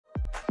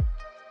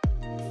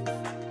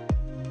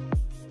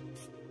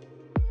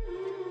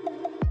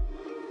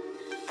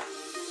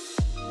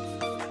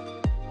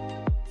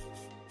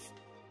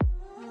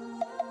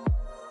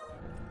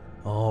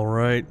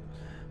Alright,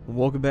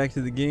 welcome back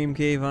to the Game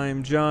Cave. I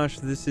am Josh,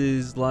 this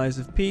is Lies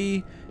of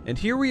P, and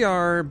here we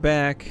are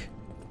back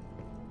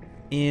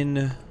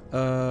in,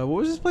 what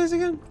was this place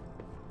again?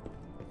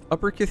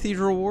 Upper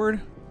Cathedral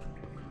Ward?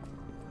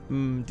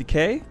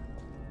 Decay?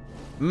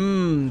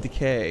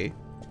 Decay.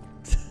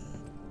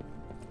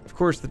 Of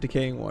course, the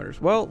decaying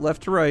waters. Well,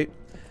 left to right.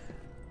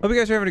 Hope you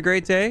guys are having a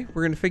great day.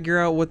 We're gonna figure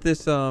out what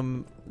this,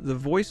 the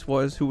voice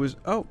was, who was,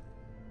 oh.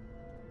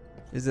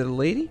 Is it a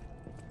lady?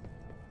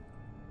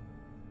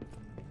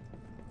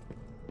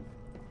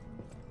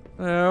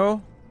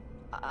 Hello?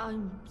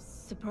 I'm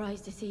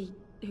surprised to see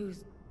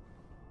who's,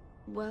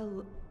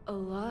 well,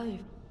 alive.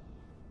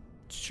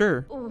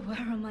 Sure. Oh, where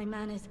are my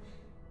manners?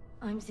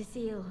 I'm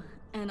Cecile,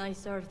 and I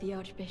serve the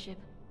Archbishop.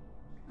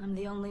 I'm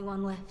the only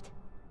one left.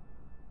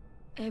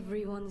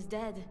 Everyone's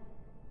dead.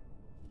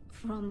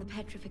 From the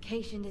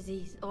petrification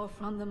disease, or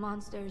from the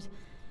monsters.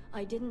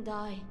 I didn't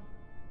die.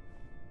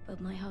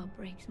 But my heart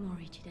breaks more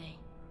each day.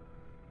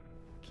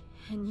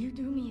 Can you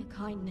do me a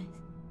kindness?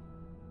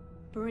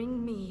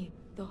 Bring me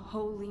the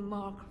holy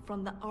mark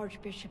from the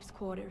Archbishop's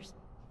quarters.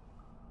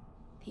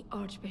 The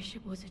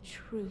Archbishop was a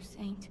true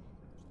saint.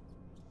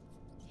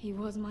 He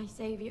was my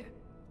savior.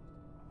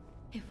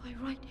 If I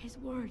write his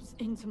words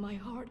into my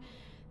heart,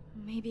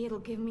 maybe it'll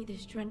give me the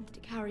strength to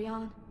carry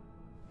on.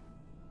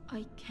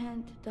 I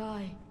can't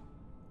die.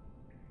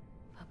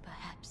 But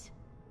perhaps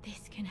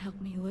this can help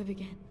me live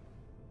again.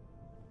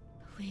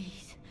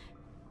 Please,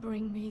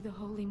 bring me the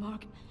holy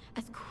mark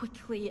as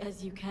quickly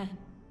as you can.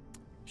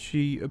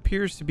 She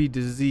appears to be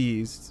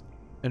diseased,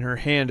 and her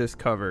hand is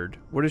covered.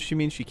 What does she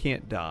mean she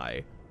can't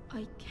die?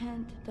 I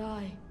can't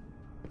die.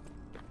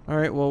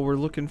 Alright, well, we're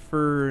looking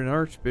for an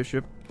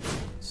archbishop.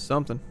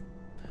 Something.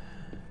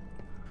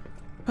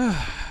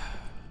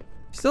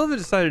 Still haven't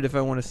decided if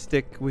I want to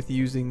stick with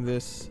using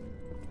this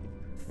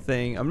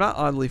thing. I'm not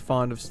oddly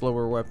fond of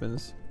slower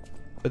weapons,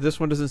 but this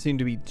one doesn't seem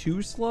to be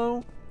too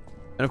slow.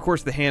 And of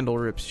course the handle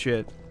rips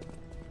shit.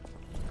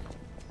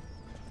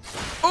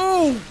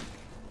 Oh!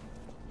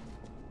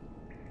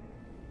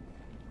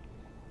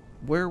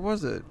 Where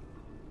was it?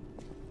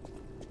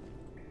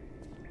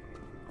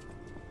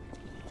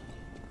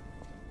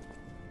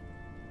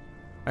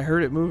 I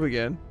heard it move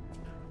again.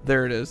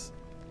 There it is.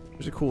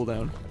 There's a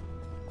cooldown.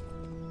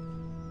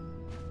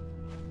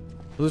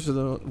 Those are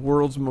the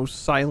world's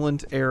most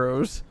silent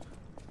arrows.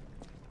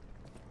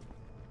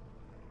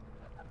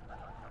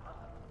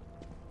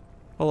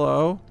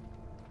 Hello?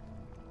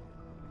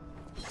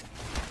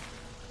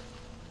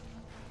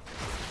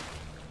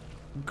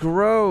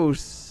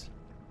 Gross.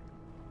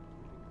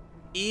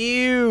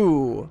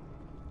 Ew.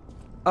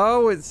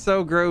 Oh, it's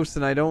so gross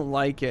and I don't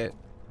like it.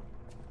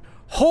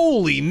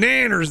 Holy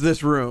nanners,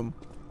 this room.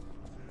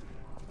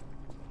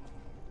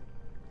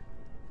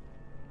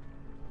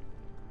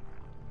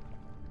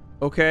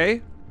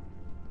 Okay.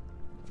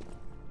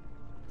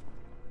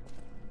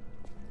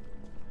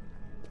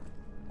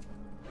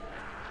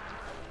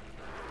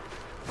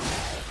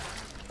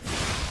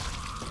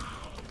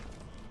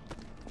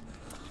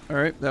 All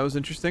right, that was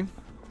interesting.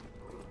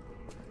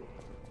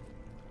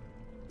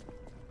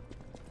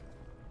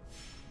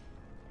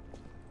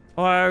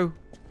 Hello.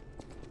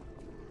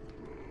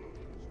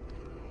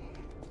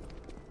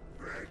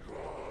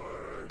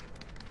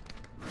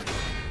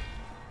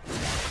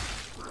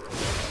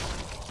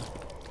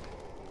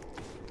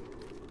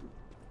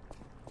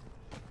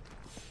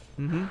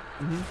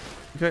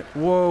 Okay.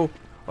 Whoa.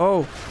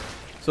 Oh.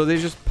 So they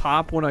just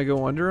pop when I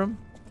go under them?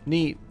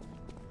 Neat.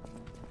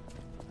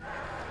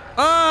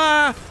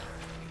 Ah!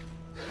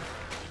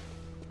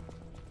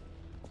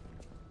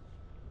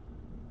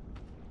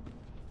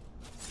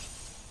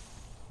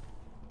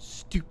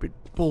 Stupid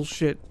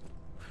bullshit.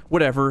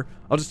 Whatever.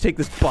 I'll just take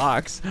this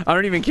box. I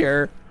don't even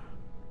care.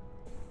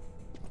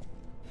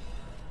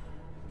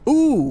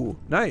 Ooh,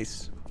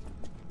 nice.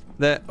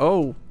 That,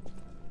 oh.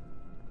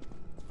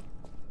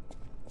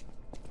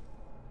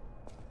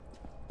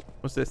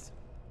 What's this?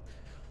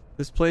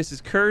 This place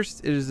is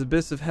cursed. It is the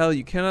abyss of hell.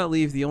 You cannot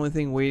leave. The only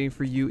thing waiting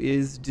for you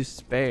is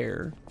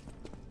despair.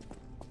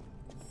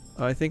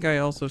 I think I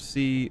also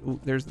see... Ooh,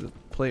 there's the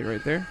plate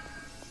right there.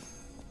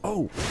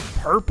 Oh,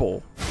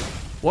 purple.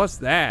 What's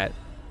that?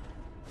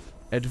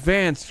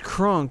 Advanced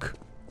crunk.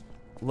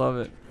 Love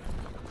it.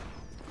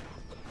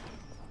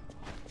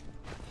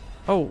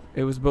 Oh,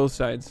 it was both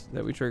sides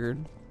that we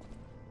triggered.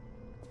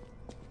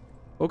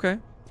 Okay.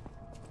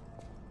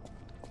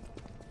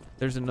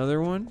 There's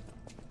another one.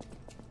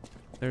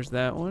 There's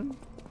that one.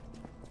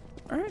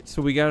 Alright,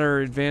 so we got our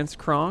advanced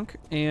cronk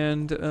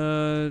and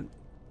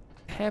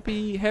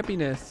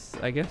happiness,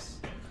 I guess.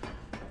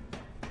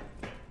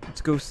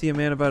 Let's go see a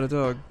man about a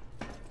dog.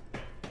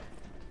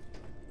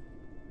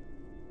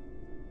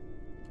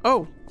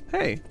 Oh,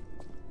 hey.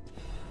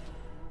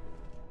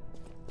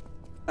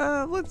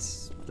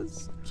 Let's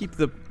keep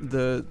the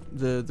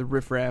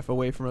riffraff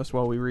away from us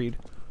while we read.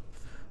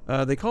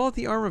 They call it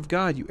the arm of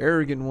God, you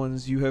arrogant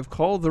ones. You have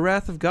called the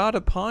wrath of God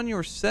upon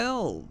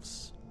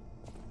yourselves.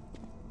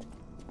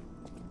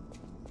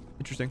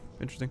 Interesting,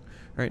 interesting.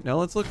 All right, now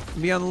let's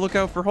be on the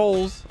lookout for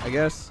holes, I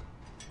guess.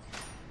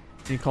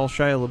 You call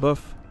Shia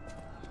LaBeouf.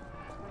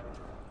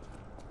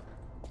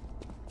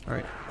 All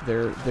right,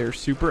 they're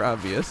super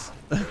obvious.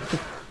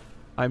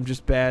 I'm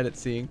just bad at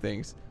seeing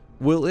things.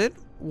 Will it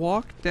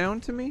walk down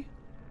to me?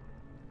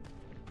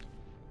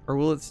 Or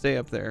will it stay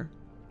up there?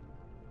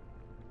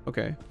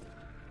 Okay.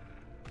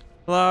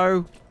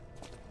 Hello?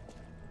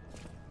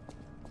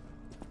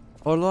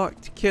 I'd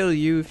like to kill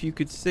you if you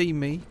could see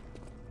me.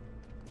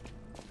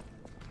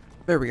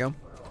 There we go.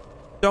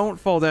 Don't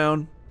fall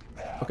down.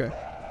 Okay.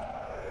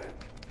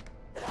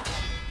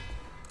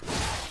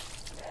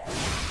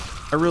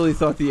 I really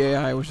thought the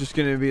AI was just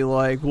gonna be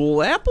like,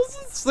 well, apples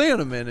and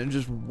cinnamon, and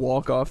just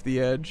walk off the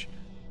edge.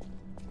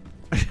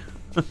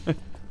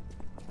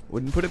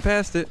 Wouldn't put it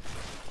past it.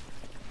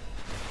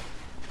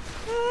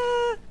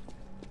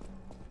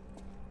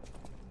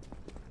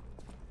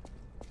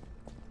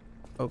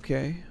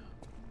 Okay.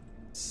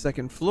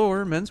 Second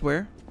floor,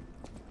 menswear.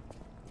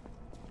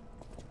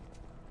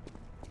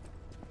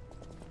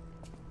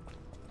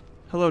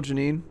 Hello,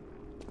 Janine.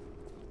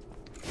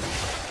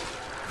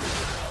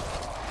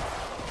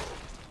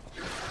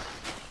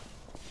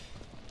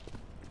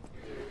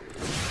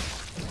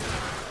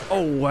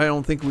 Oh, I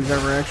don't think we've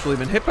ever actually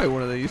been hit by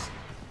one of these.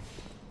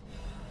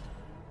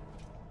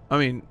 I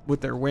mean,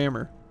 with their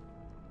whammer.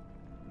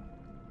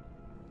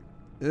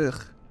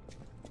 Ugh.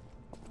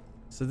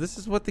 So this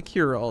is what the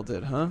cure-all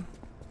did, huh?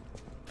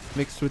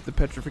 Mixed with the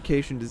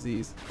petrification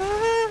disease.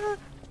 Ah!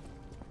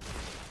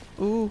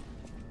 Ooh.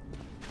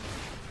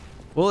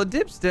 Well,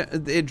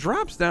 it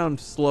drops down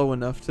slow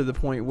enough to the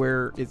point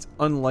where it's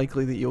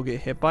unlikely that you'll get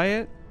hit by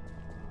it.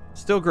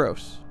 Still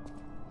gross.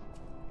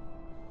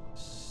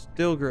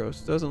 Still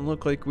gross. Doesn't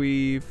look like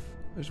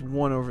there's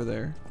one over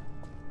there.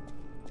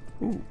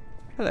 Ooh.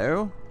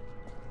 Hello.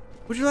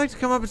 Would you like to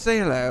come up and say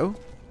hello?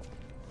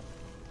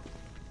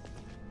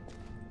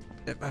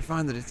 I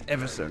find that it's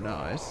ever so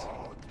nice.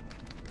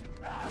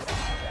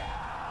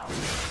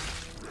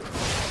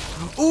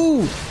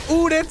 Ooh!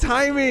 Ooh, that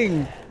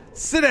timing!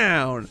 Sit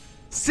down!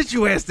 Sit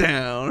your ass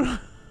down!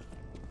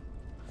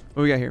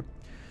 What we got here?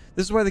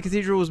 This is why the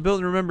cathedral was built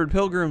and remembered.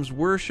 Pilgrims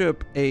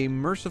worship a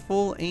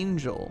merciful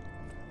angel.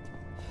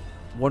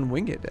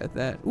 One-winged at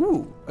that.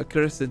 Ooh, a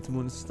crescent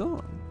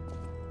moonstone.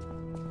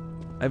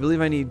 I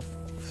believe I need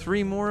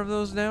 3 more of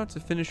those now to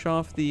finish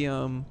off the,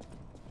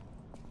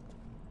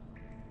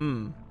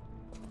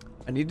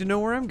 I need to know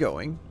where I'm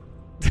going.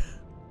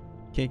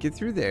 Can't get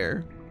through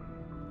there.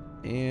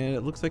 And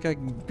it looks like I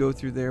can go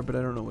through there, but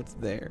I don't know what's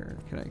there.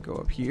 Can I go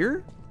up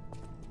here?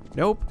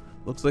 Nope.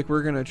 Looks like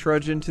we're gonna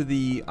trudge into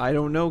the I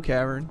don't know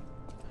cavern.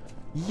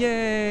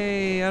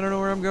 Yay! I don't know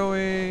where I'm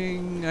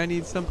going. I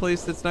need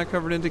someplace that's not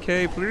covered in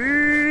decay,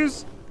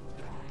 please.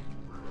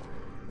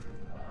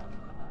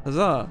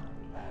 Huzzah.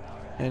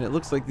 And it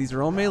looks like these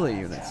are all melee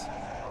units.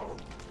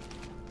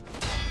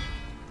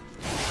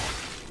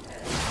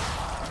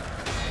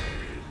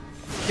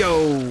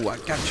 Yo, I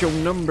got your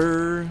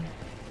number.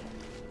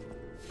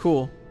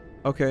 Cool.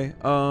 Okay.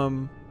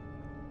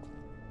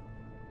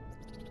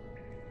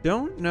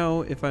 Don't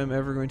know if I'm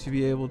ever going to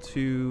be able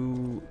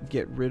to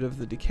get rid of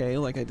the decay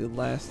like I did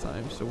last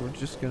time, so we're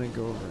just gonna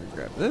go over and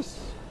grab this.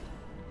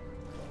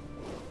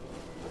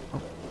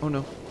 Oh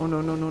no. Oh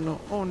no, no, no,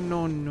 no. Oh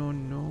no, no,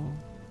 no.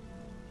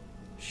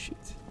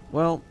 Shit.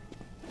 Well,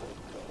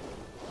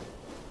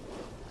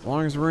 as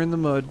long as we're in the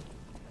mud.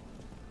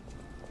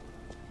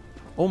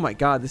 Oh my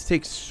god, this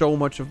takes so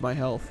much of my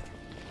health.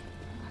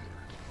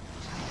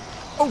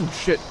 Oh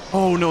shit.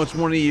 Oh no, it's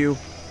one of you.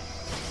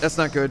 That's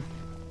not good.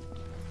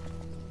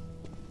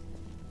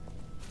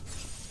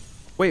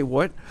 Wait,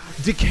 what?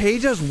 Decay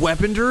does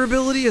weapon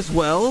durability as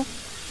well?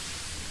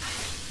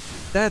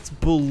 That's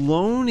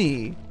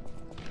baloney.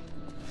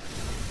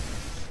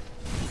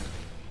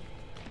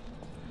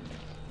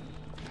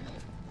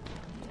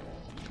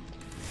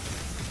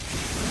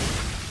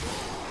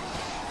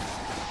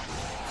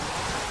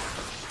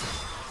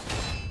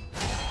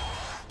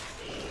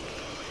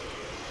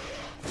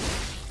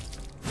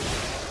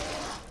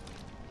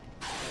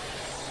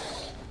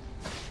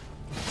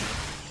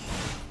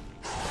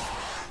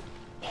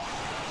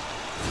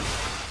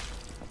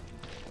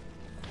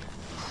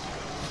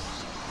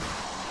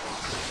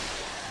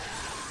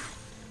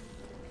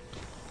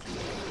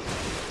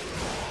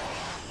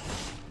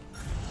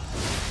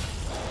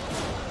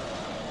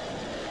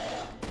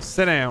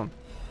 Sit down.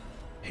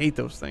 Hate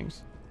those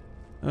things.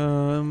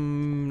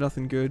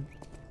 Nothing good.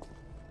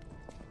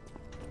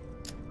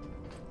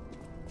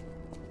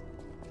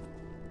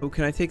 Oh,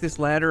 can I take this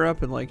ladder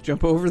up and like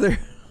jump over there?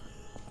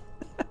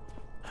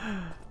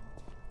 That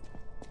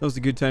was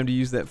a good time to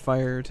use that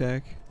fire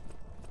attack.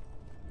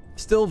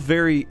 Still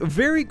very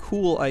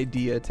cool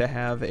idea to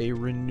have a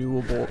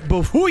renewable.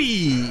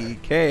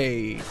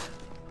 Okay.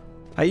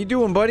 How you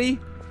doing, buddy?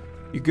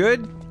 You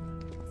good?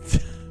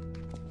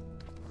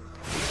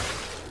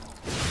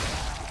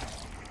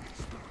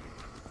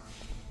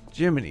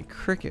 Jiminy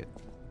Cricket.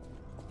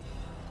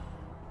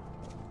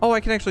 Oh,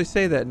 I can actually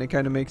say that, and it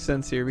kind of makes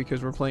sense here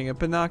because we're playing a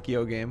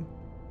Pinocchio game.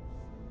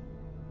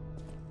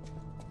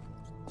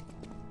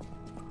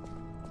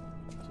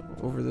 So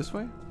over this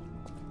way?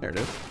 There it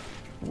is.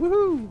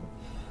 Woohoo!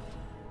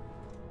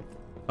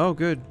 Oh,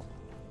 good.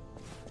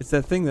 It's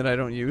that thing that I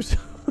don't use.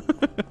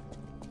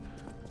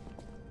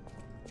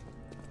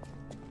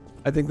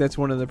 I think that's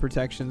one of the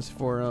protections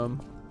for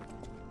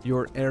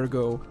your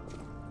ergo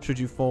should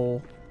you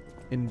fall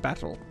in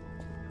battle.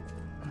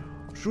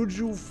 Should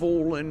you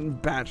fall in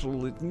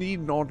battle, it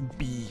need not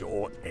be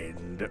your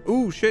end.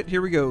 Ooh, shit,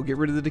 here we go. Get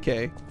rid of the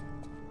decay.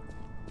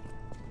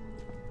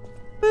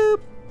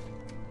 Boop.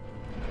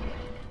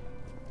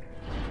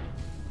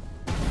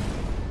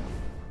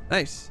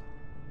 Nice.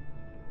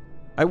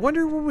 I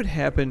wonder what would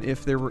happen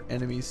if there were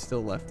enemies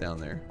still left down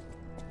there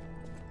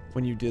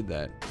when you did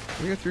that.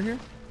 Can we go through here?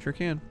 Sure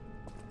can.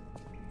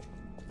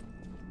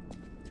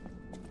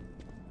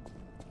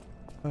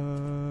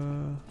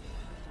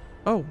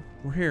 Oh,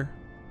 we're here.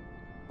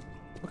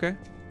 Okay,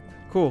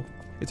 cool.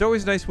 It's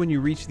always nice when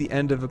you reach the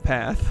end of a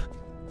path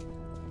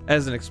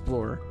as an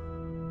explorer.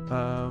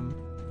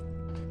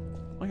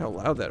 Look how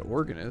loud that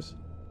organ is.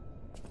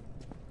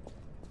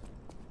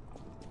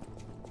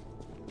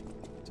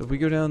 So if we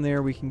go down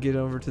there, we can get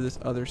over to this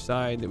other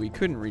side that we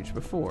couldn't reach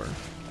before.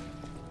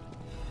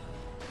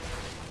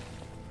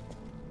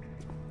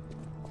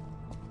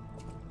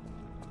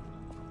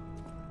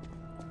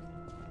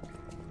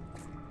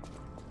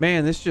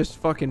 Man, this just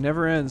fucking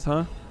never ends,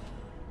 huh?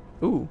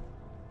 Ooh.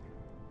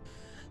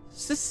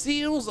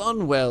 Cecile's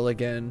unwell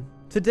again.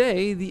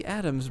 Today, the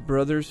Addams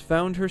brothers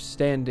found her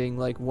standing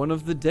like one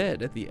of the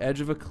dead at the edge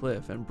of a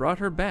cliff and brought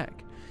her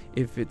back.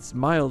 If it's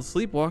mild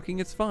sleepwalking,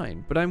 it's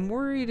fine, but I'm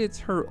worried it's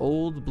her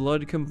old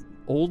blood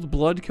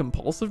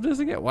compulsiveness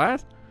again.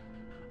 What?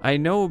 I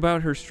know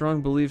about her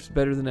strong beliefs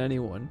better than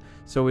anyone,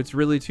 so it's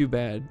really too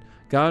bad.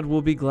 God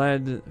will be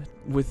glad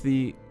with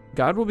the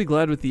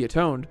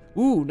atoned.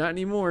 Ooh, not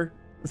anymore.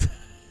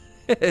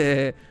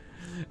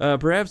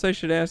 Perhaps I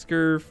should ask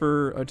her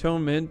for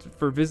atonement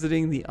for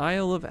visiting the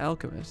Isle of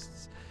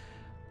Alchemists.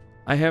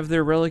 I have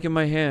their relic in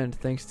my hand,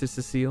 thanks to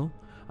Cecile.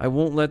 I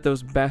won't let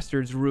those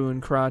bastards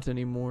ruin Krat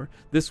anymore.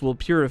 This will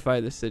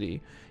purify the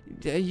city.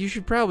 You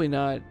should probably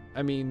not.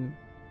 I mean,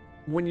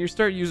 when you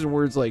start using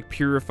words like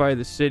purify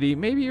the city,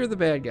 maybe you're the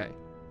bad guy.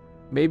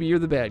 Maybe you're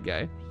the bad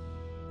guy.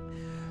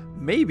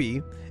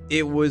 Maybe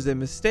it was a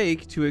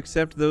mistake to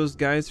accept those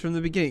guys from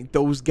the beginning.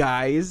 Those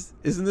guys?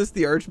 Isn't this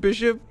the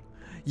Archbishop?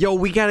 Yo,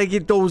 we gotta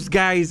get those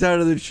guys out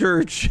of the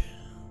church.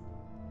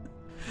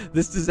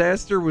 This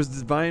disaster was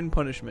divine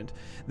punishment.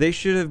 They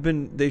should have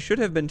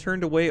been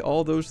turned away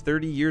all those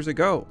 30 years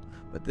ago.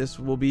 But this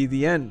will be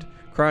the end.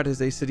 Krat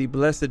is a city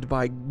blessed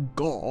by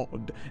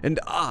God, and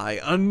I,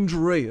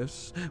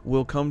 Andreas,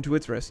 will come to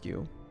its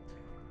rescue.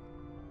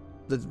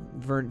 The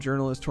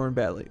journal is torn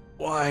badly.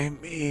 Why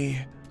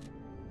me?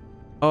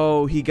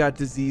 Oh, he got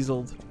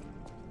diseaseled.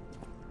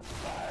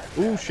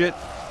 Ooh, shit.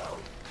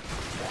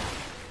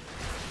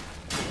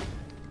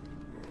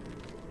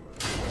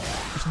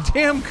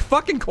 Damn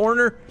fucking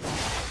corner.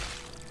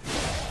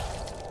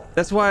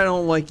 That's why I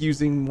don't like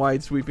using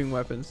wide sweeping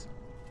weapons.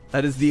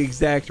 That is the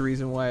exact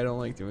reason why I don't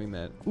like doing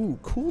that. Ooh,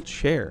 cool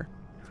chair.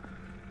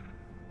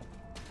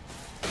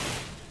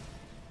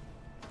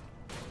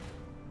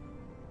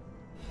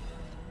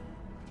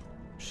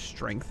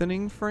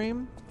 Strengthening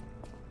frame?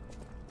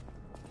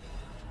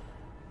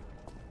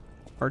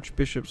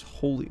 Archbishop's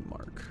Holy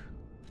Mark.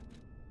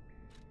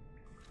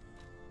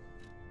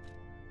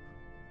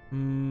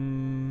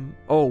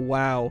 Oh,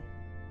 wow.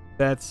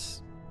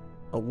 That's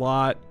a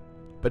lot,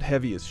 but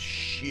heavy as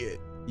shit.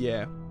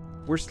 Yeah.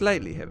 We're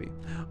slightly heavy.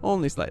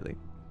 Only slightly.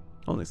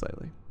 Only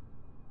slightly.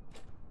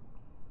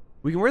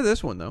 We can wear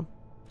this one, though.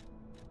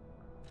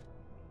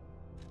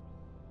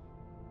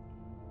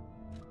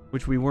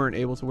 Which we weren't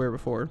able to wear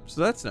before.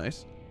 So that's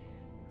nice.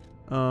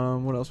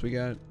 What else we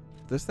got?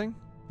 This thing?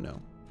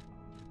 No.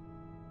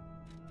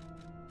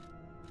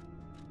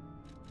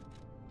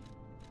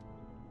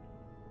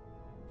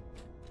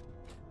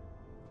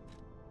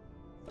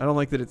 I don't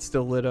like that it's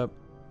still lit up.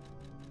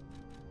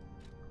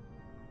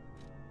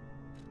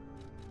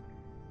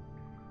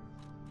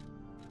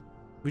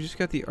 We just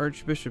got the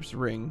Archbishop's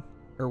ring,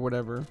 or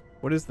whatever.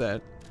 What is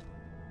that?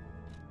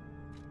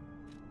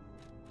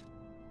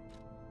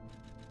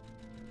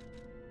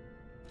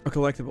 A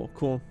collectible.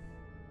 Cool.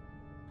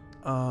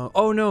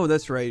 Oh no,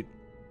 that's right.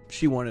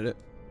 She wanted it.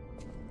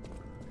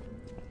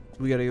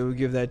 We gotta go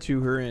give that to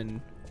her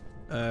and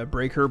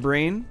break her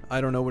brain.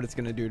 I don't know what it's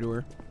gonna do to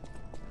her.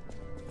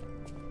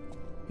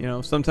 You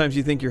know, sometimes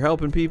you think you're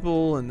helping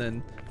people, and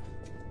then...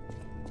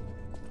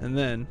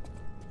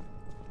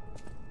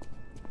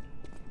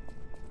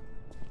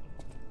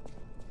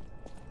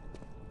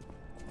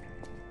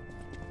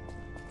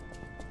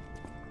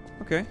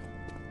 Okay.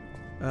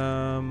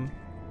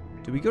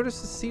 Do we go to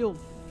Cecile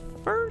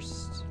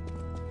first?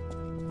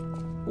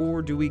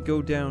 Or do we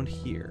go down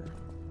here?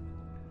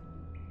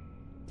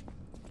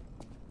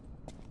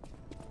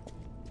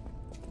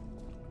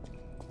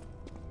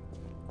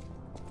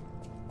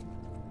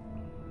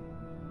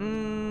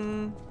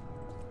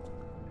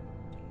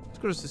 Let's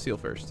go to Cecile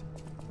first.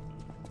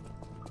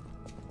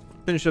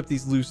 Finish up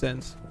these loose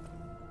ends.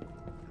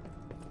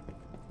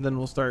 Then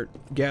we'll start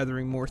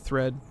gathering more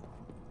thread.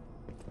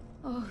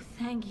 Oh,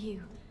 thank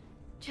you.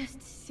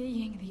 Just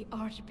seeing the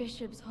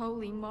Archbishop's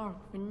holy mark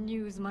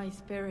renews my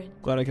spirit.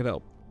 Glad I could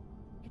help.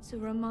 It's a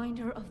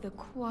reminder of the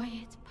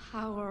quiet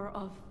power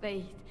of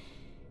faith.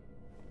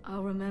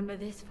 I'll remember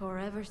this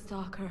forever,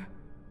 Stalker.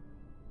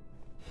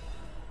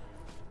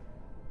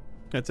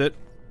 That's it?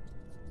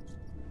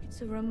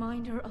 It's a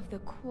reminder of the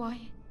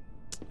quiet...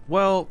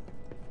 Well,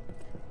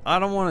 I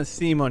don't want to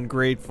seem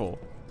ungrateful.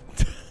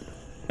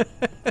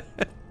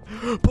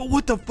 But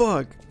what the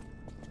fuck?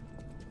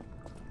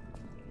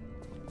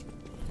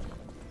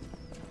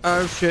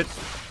 Oh shit.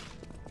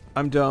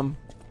 I'm dumb.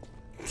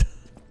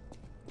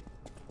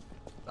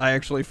 I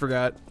actually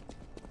forgot.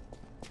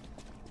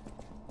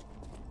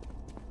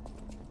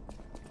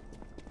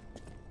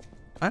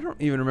 I don't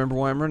even remember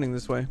why I'm running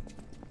this way.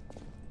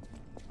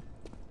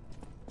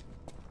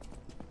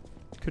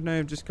 Couldn't I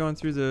have just gone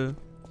through the...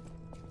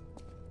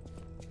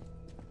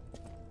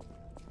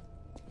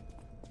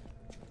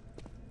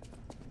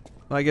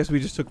 Well, I guess we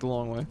just took the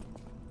long way.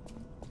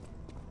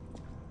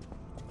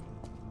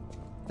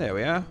 There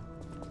we are.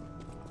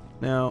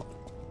 Now,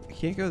 I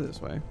can't go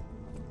this way.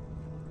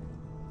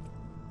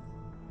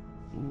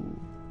 Ooh.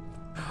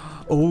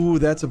 Oh,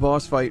 that's a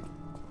boss fight.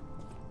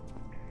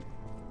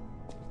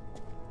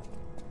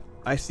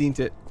 I seen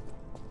it.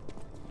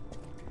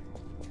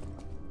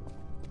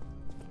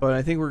 But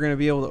I think we're going to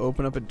be able to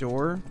open up a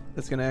door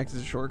that's going to act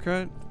as a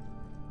shortcut.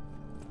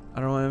 I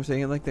don't know why I'm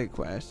saying it like that.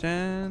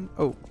 Question.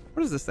 Oh,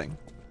 what is this thing?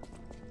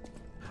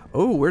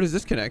 Oh, where does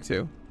this connect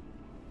to?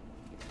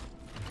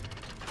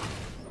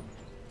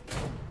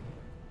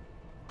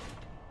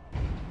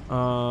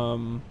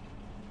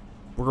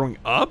 We're going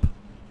up?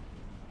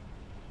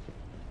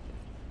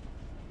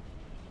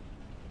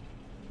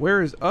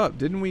 Where is up?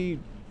 Didn't we...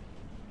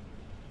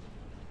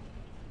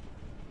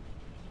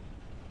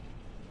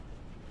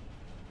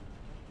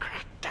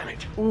 Damn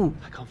it. Ooh.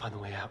 I can't find the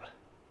way out.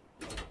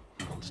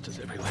 Monsters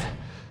everywhere.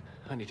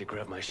 I need to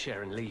grab my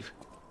share and leave.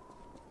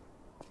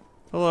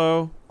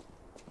 Hello.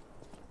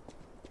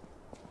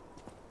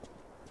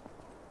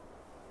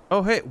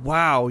 Oh, hey.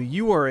 Wow,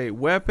 you are a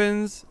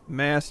weapons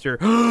master.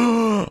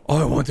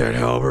 I want that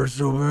halberd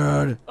so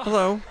bad.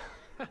 Hello.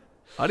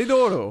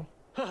 Alidoro.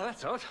 Oh,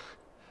 that's odd.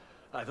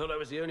 I thought I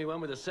was the only one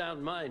with a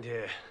sound mind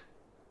here.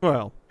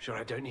 Well. Sure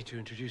I don't need to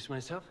introduce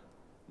myself?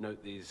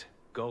 Note these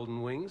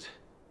golden wings?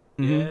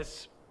 Mm-hmm.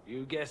 Yes,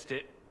 you guessed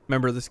it.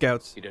 Member of the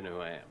Scouts. You don't know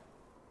who I am.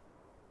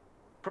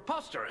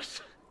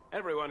 Preposterous.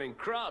 Everyone in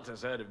Krat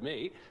has heard of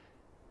me.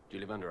 Do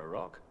you live under a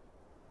rock?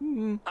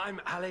 Mm-hmm. I'm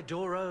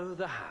Alidoro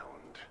the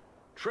Hound.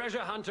 Treasure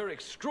hunter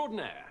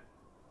extraordinaire.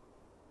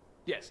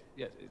 Yes,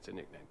 it's a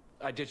nickname.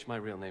 I ditched my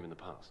real name in the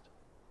past.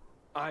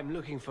 I'm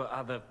looking for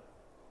other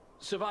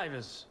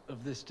survivors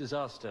of this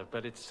disaster,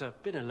 but it's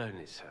been a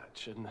lonely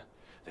search, and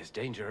there's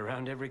danger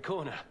around every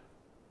corner.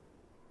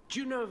 Do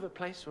you know of a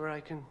place where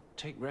I can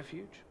take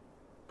refuge?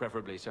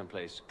 Preferably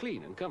someplace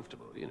clean and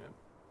comfortable, you know,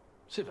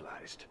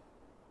 civilized.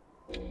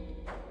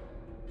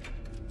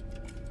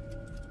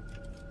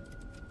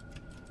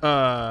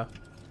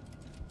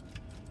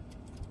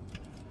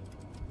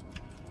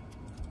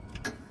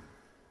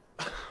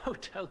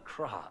 Hotel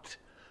Krat.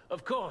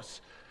 Of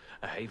course.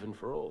 A haven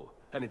for all.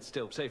 And it's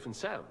still safe and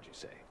sound, you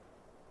say?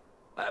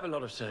 I have a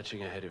lot of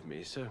searching ahead of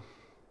me, so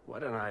why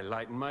don't I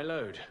lighten my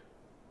load?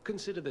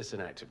 Consider this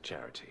an act of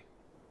charity.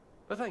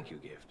 A thank you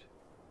gift.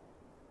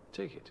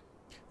 Take it.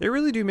 They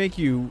really do make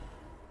you,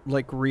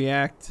 like,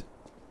 react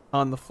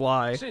on the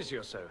fly. Since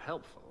you're so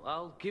helpful,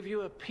 I'll give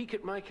you a peek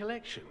at my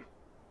collection.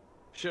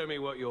 Show me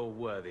what you're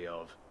worthy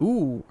of.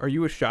 Ooh, are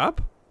you a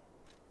shop?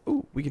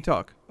 Ooh, we can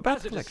talk about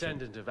As the a collection.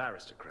 descendant of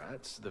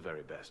aristocrats, the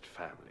very best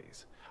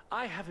families,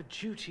 I have a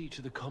duty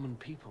to the common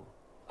people.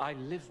 I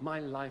live my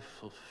life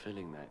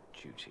fulfilling that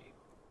duty.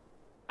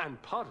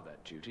 And part of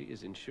that duty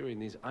is ensuring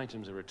these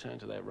items are returned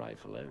to their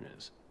rightful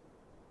owners.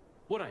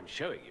 What I'm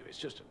showing you is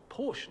just a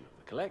portion of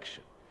the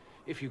collection.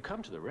 If you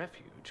come to the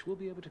refuge, we'll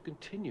be able to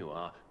continue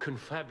our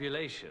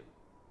confabulation.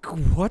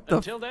 What the?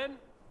 Until then,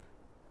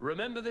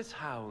 remember this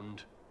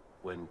hound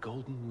when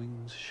golden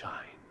wings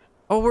shine.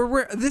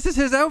 Oh, this is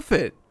his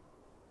outfit.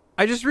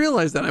 I just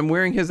realized that I'm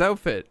wearing his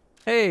outfit.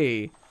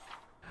 Hey.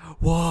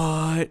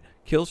 What?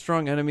 Kill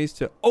strong enemies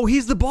to... Oh,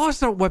 he's the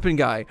boss weapon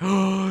guy.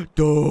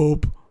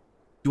 Dope.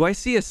 Do I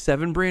see a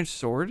 7-branch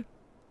sword?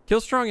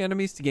 Kill strong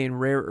enemies to gain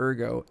rare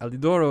ergo.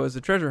 Alidoro is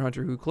a treasure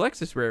hunter who collects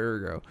this rare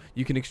ergo.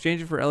 You can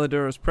exchange it for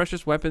Alidoro's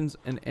precious weapons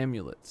and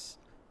amulets.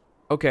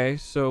 Okay,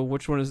 so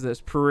which one is this?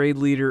 Parade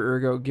leader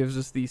ergo gives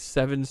us the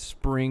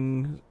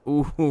 7-spring...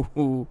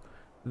 Ooh,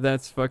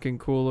 that's fucking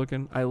cool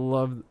looking. I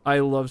love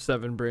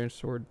 7-branch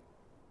sword.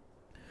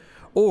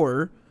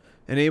 Or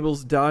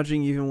enables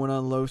dodging even when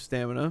on low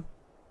stamina.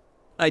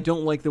 I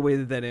don't like the way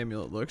that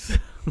amulet looks.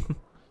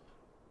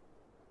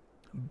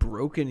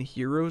 Broken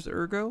heroes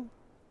ergo?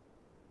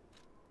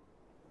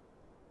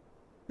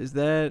 Is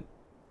that...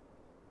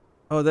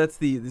 Oh, that's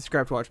the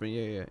Scrapped Watchman.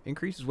 Yeah, yeah.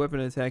 Increases weapon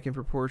attack in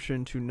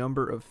proportion to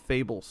number of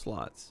Fable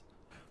slots.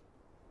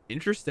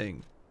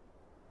 Interesting.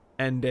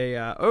 And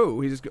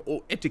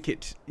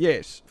etiquette.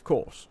 Yes, of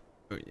course.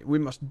 We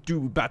must do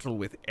battle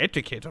with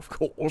etiquette, of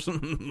course.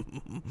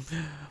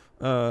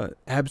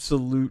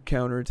 Absolute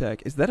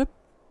counterattack. Is that a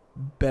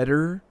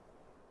better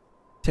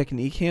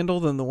technique handle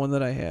than the one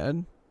that I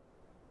had?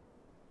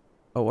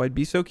 Oh, I'd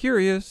be so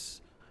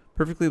curious.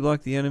 Perfectly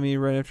block the enemy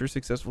right after a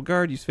successful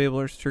guard. Use Fable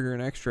Arts to trigger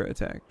an extra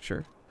attack.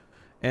 Sure.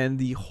 And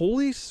the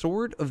Holy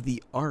Sword of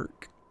the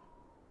Ark.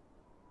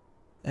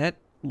 That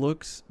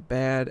looks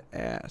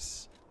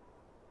badass.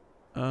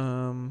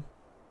 That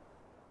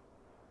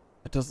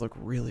does look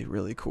really,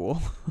 really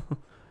cool.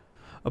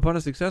 Upon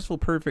a successful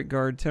perfect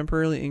guard,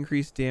 temporarily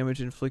increased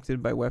damage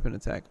inflicted by weapon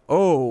attack.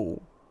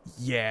 Oh,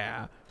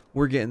 yeah.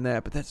 We're getting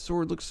that. But that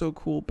sword looks so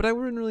cool. But I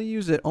wouldn't really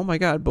use it. Oh my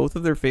god, both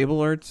of their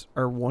Fable Arts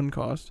are 1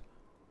 cost.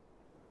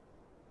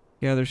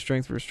 Gather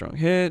strength for a strong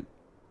hit.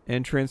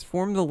 And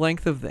transform the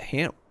length of the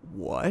hand.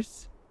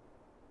 What?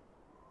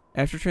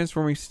 After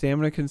transforming,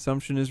 stamina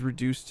consumption is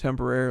reduced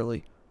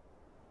temporarily.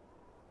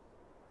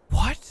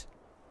 What?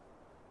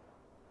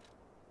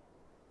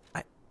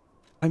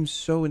 I'm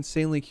so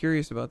insanely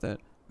curious about that.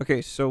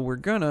 Okay, so we're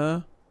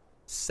gonna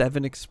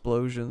 7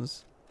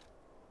 explosions.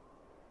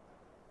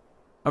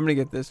 I'm gonna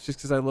get this just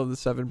because I love the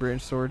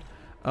 7-branch sword.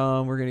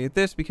 We're gonna get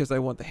this because I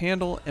want the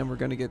handle, and we're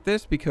gonna get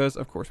this because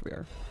of course we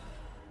are.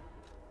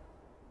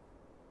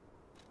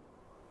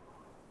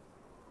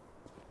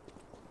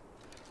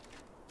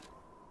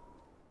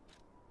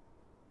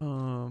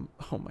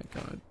 Oh my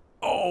god.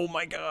 Oh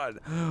my god.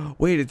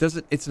 Wait,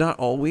 it's not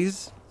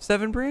always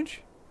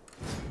 7-branch?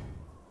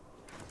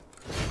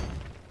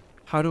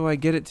 How do I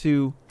get it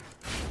to...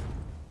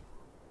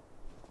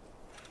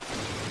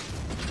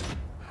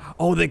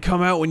 Oh, they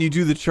come out when you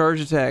do the charge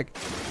attack.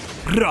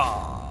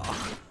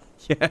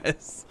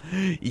 Yes.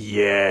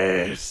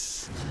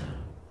 Yes.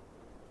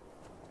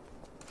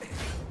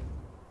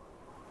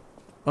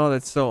 Oh,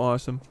 that's so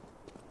awesome.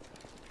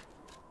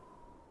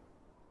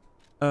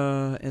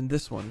 And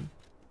this one.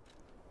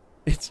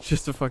 It's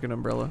just a fucking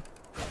umbrella.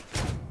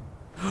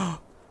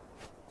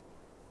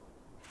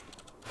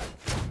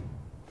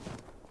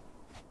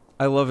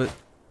 I love it.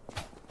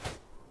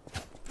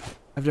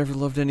 I've never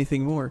loved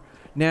anything more.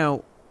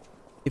 Now,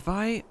 if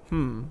I...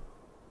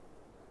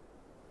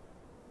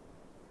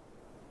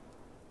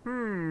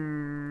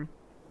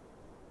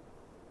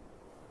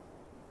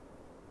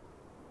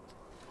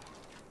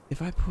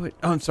 If I put...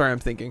 Oh, I'm sorry, I'm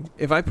thinking.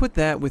 If I put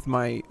that with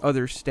my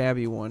other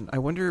stabby one, I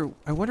wonder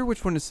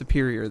which one is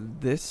superior.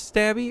 This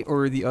stabby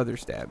or the other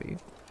stabby?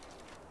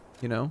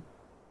 You know?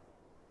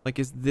 Like,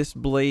 is this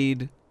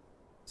blade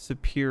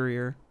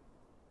superior?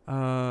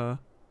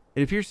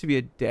 It appears to be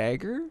a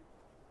dagger?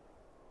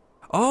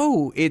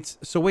 Oh, it's...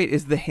 So wait,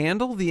 is the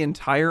handle the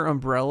entire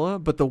umbrella,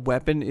 but the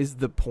weapon is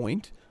the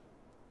point?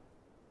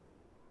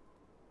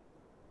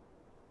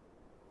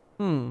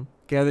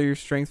 Gather your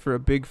strength for a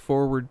big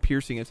forward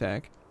piercing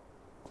attack.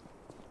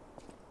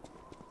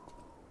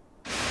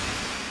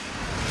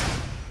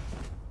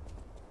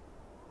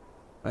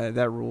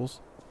 That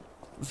rules.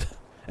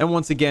 And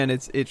once again,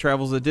 it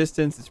travels a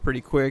distance, it's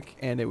pretty quick,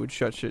 and it would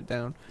shut shit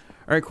down.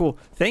 Alright, cool.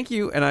 Thank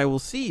you, and I will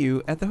see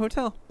you at the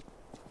hotel.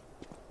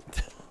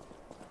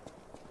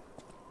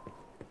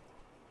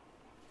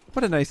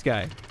 What a nice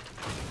guy.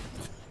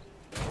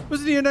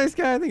 Wasn't he a nice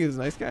guy? I think he was a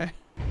nice guy.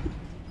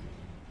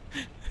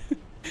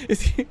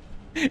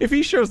 If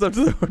he shows up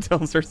to the hotel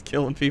and starts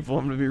killing people,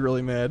 I'm gonna be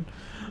really mad.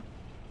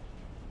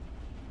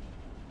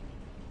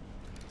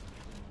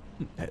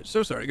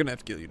 So sorry, gonna have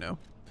to kill you now.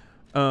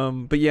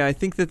 But yeah, I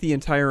think that the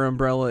entire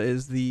umbrella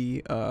is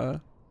the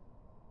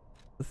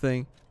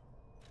thing.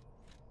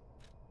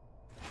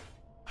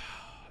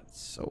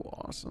 It's so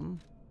awesome.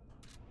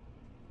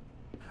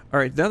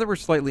 Alright, now that we're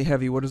slightly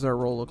heavy, what does our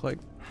roll look like?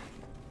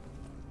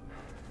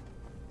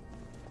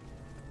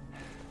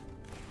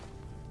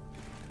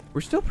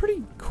 We're still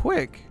pretty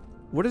quick.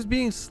 What does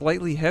being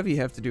slightly heavy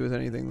have to do with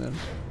anything then?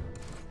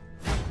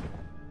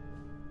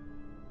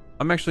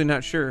 I'm actually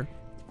not sure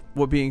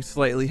what being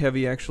slightly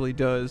heavy actually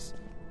does.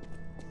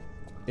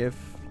 If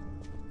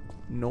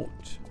not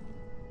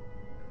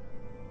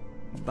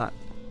that,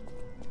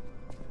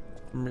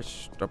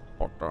 Mr.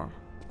 Potter.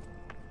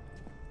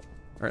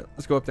 Alright,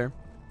 let's go up there.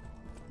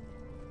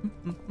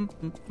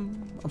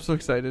 I'm so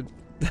excited.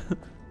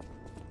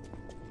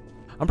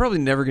 I'm probably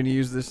never going to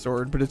use this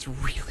sword, but it's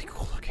really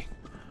cool looking.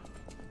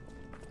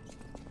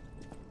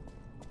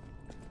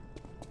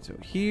 So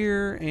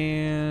here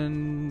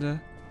and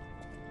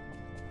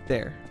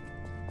there.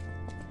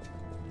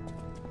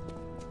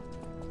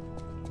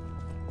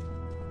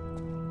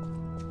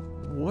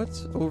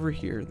 What's over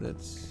here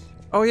that's...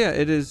 Oh yeah,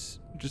 it is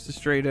just a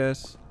straight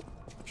ass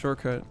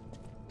shortcut.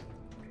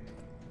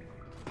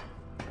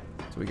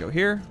 So we go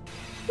here.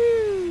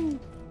 Woo!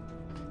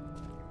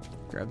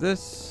 Grab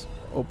this,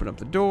 open up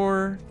the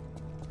door,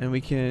 and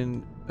we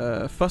can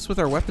fuss with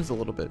our weapons a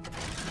little bit.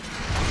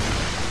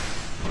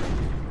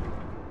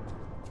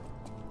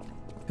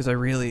 Because I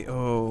really...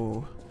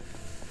 Oh...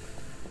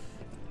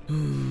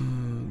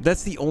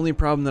 That's the only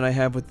problem that I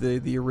have with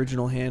the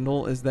original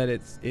handle, is that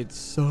it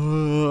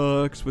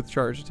sucks with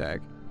charge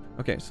attack.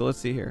 Okay, so let's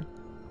see here.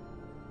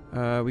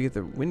 We get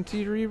the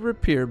Wintry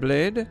Repair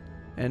Blade,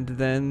 and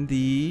then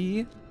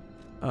the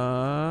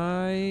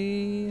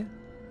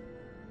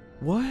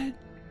what?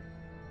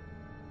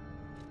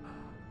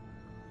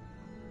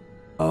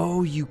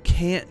 Oh, you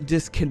can't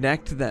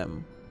disconnect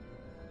them.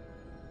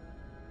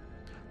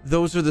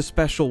 Those are the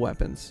special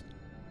weapons.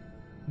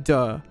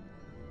 Duh.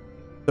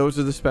 Those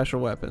are the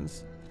special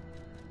weapons.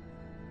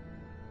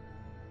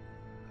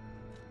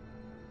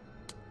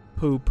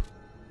 Poop.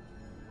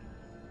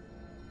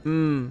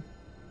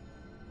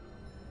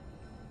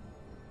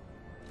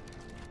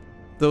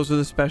 Those are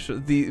the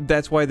special...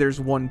 that's why there's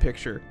one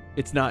picture.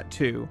 It's not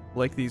two,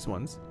 like these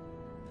ones.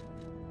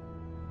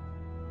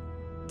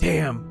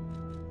 Damn.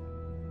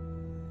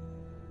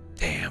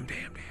 Damn.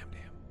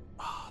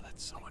 Oh,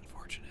 that's so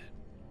unfortunate.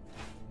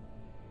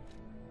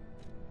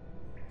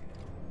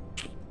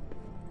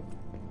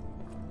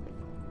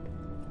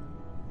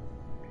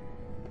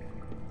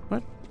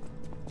 What?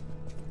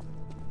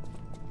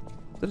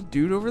 Is that a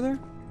dude over there?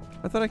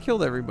 I thought I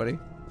killed everybody.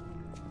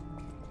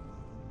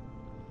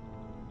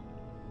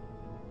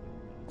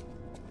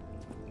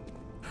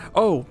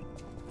 Oh!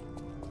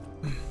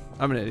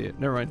 I'm an idiot.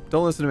 Never mind.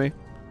 Don't listen to me.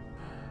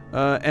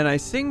 And I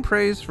sing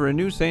praise for a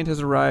new saint has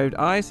arrived.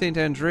 I, Saint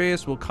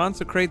Andreas, will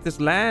consecrate this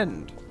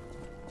land.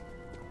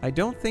 I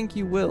don't think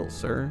you will,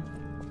 sir.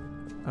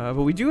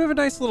 But we do have a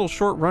nice little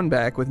short run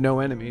back with no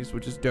enemies,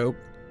 which is dope.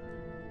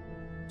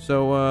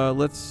 So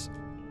let's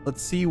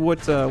see what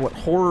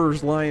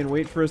horrors lie in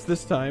wait for us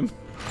this time.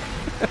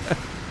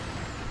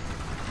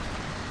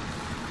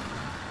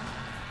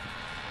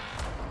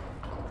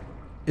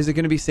 Is it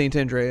going to be Saint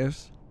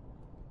Andreas?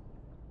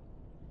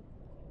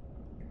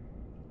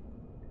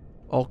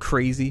 All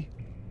crazy.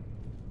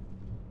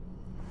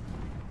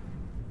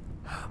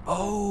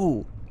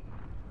 Oh!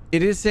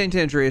 It is Saint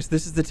Andreas.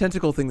 This is the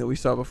tentacle thing that we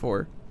saw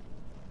before.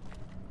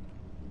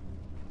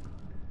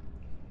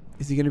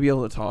 Is he going to be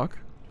able to talk?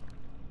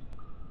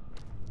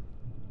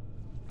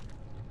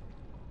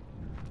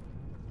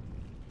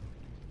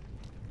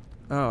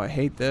 Oh, I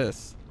hate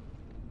this.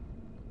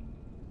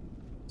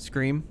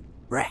 Scream.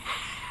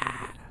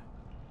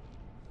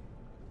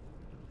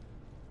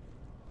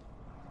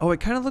 Oh, it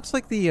kind of looks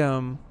like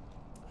the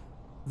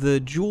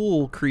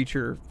jewel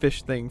creature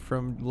fish thing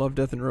from Love,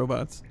 Death, and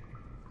Robots.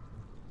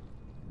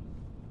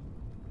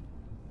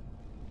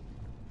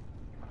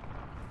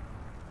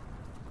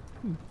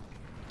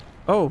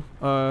 Oh,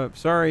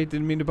 sorry,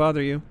 didn't mean to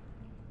bother you.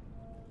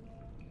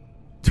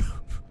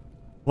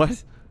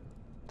 What?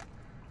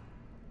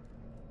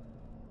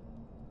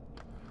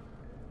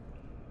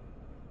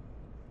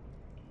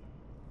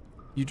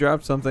 You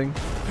dropped something.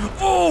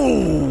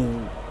 Oh!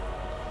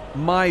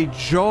 My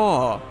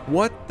jaw.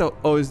 What the?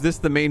 Oh, is this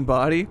the main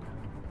body?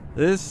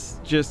 This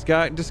just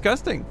got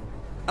disgusting.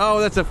 Oh,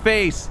 that's a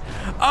face.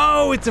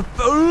 Oh, it's a...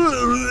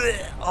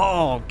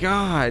 Oh,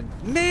 God.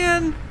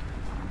 Man.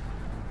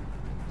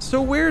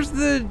 So where's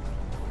the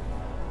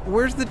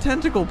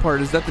tentacle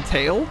part? Is that the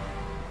tail?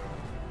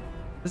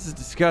 This is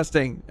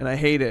disgusting, and I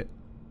hate it.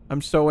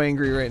 I'm so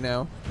angry right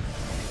now.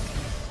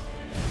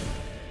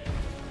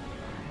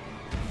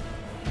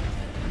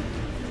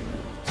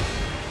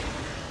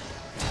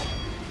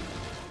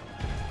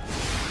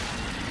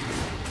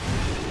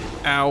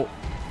 Ow.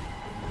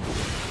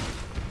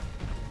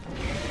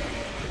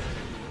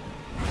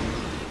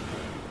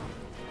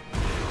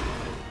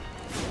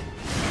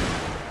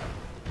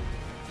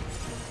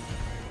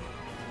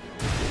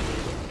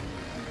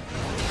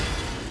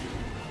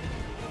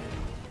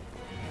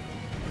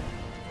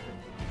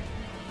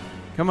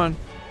 Come on.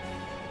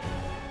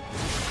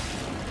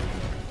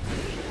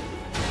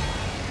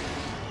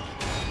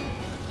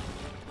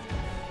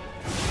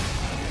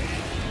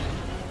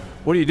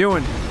 What are you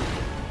doing?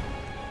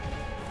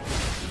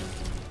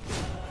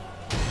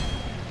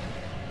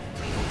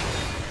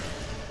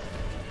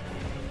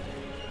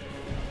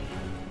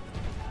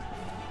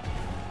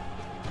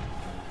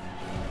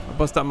 I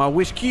bust out my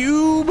wish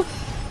cube.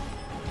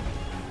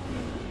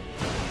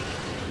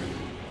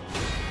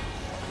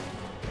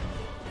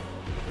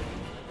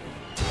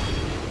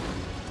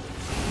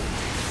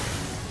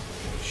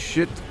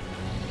 Shit.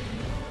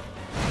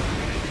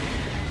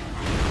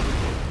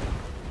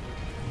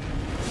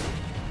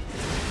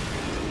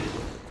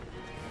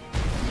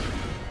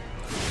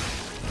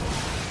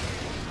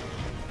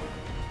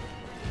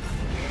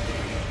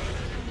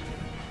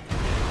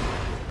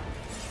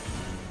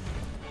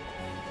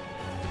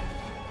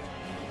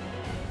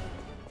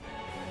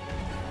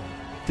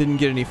 Didn't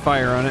get any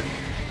fire on it.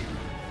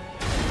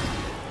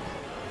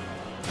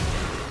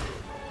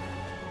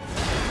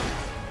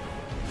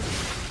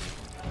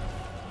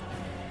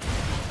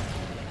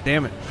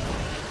 Damn it.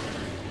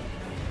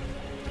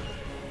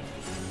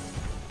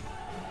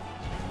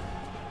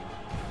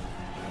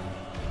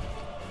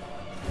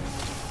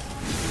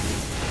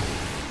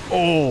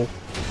 Oh.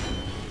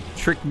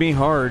 Tricked me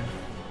hard.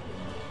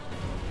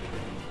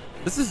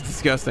 This is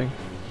disgusting.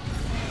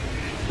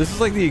 This is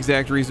like the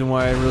exact reason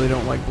why I really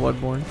don't like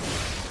Bloodborne.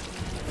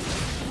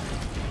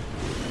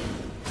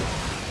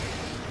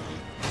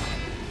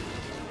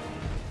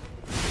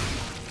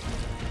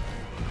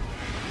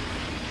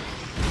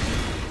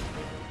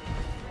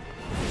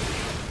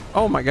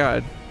 Oh my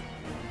god.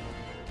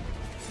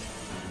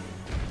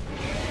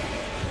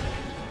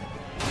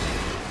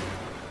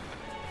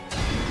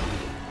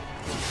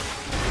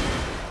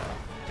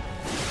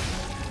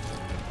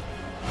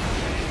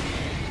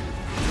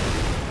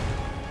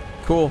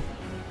 Cool.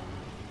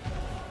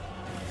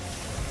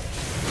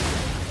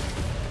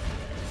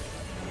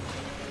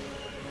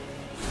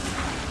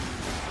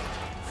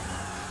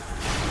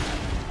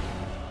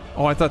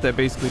 Oh, I thought that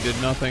basically did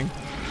nothing.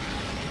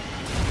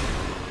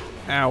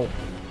 Ow.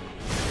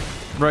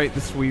 Right,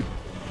 the sweep.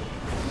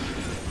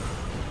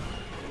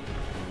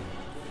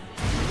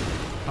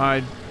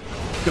 I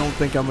don't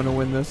think I'm gonna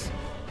win this.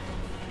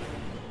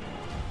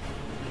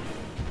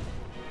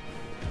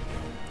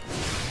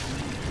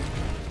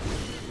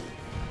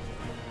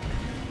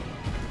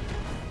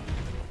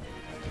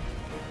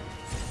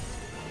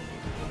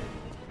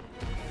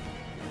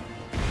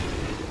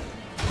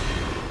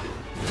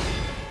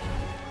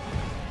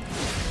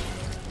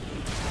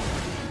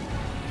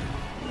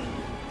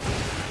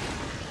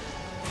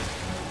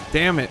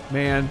 Damn it,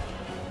 man.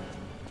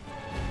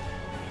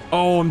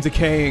 Oh, I'm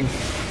decaying.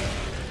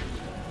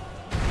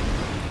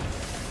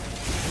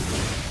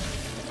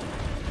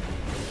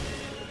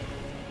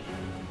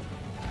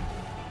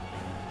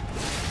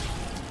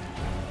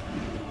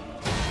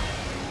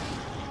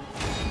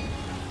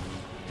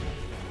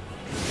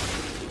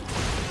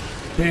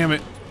 Damn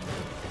it.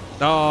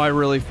 Oh, I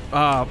really...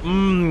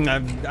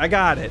 I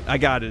got it. I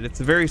got it. It's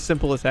a very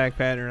simple attack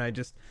pattern. I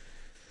just...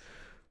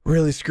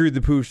 really screwed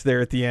the pooch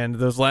there at the end.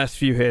 Those last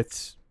few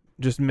hits,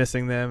 just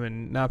missing them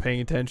and not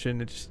paying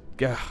attention. It just,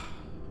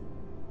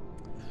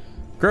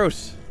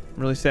 gross.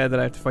 I'm really sad that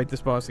I have to fight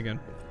this boss again.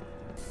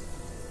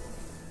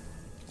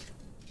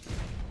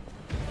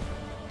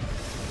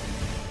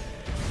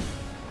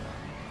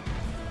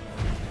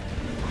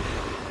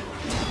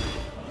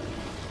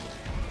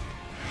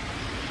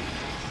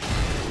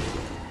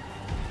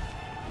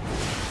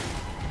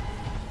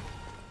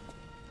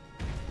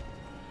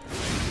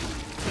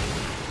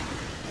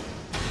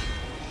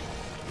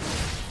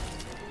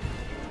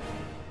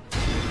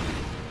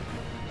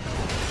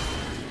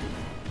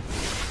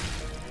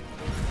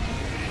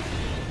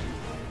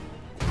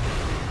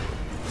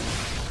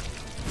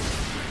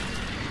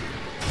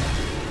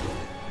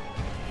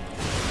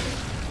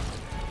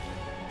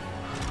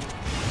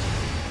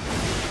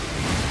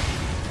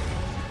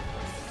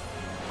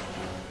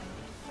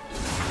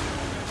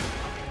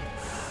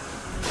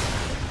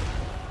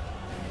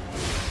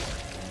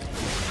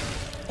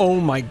 Oh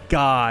my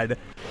god.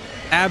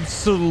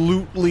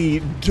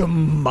 Absolutely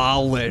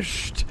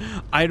demolished.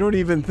 I don't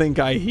even think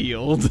I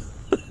healed.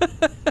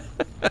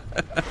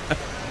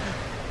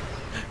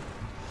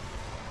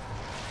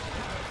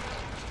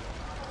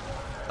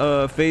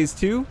 Phase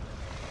 2?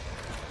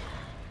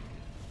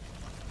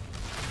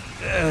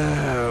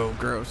 Oh,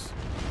 gross.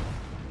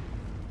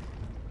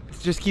 It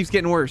just keeps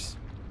getting worse.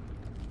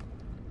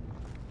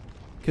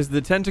 Because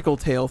the tentacle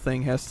tail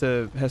thing has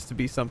to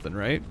be something,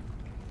 right?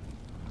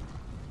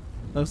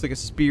 Looks like a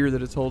spear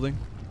that it's holding.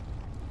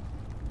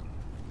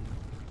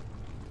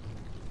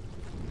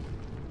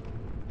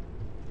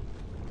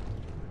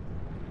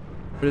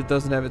 But it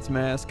doesn't have its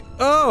mask.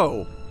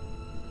 Oh!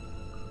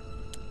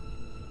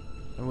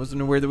 I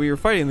wasn't aware that we were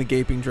fighting the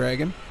gaping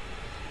dragon.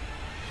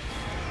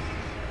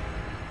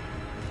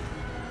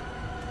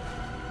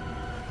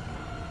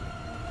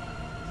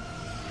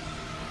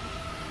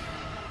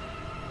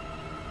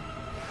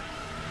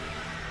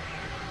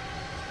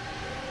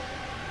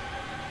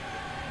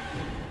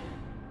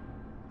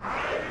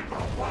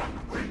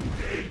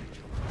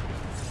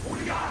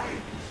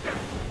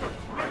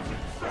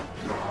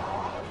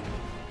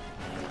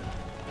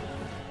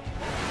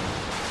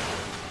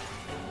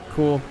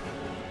 Cool.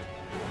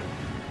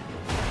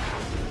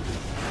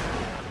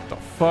 The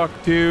fuck,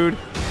 dude?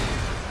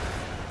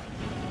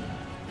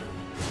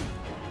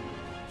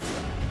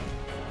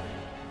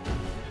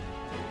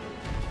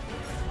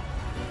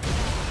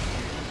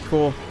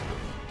 Cool.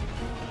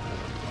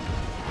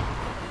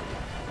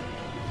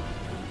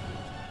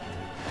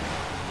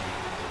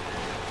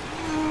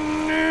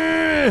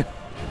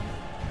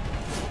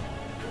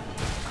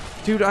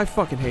 Dude, I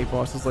fucking hate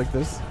bosses like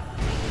this.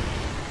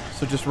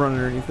 So just run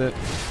underneath it.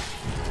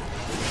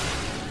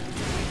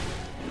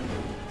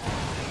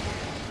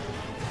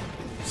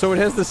 So it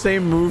has the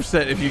same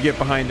moveset if you get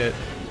behind it.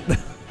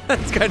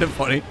 That's kind of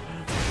funny.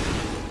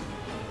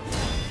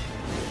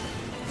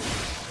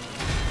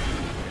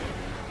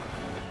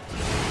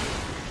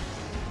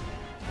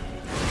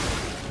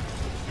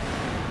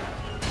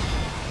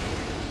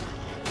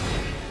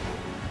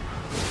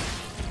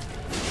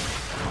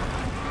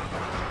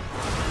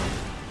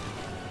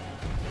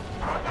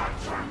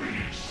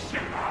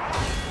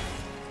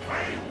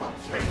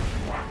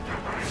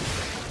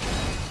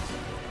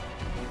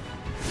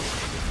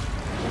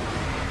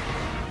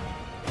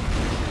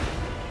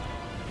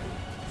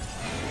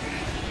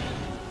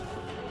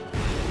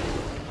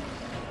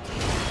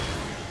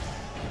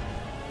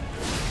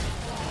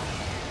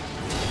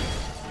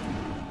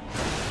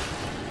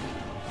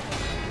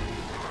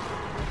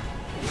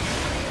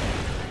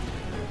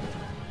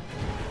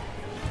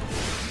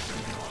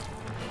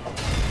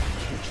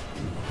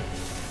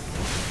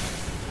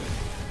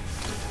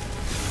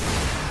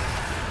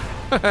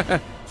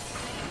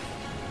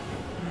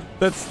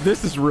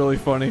 This is really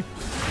funny.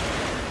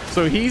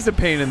 So he's a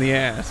pain in the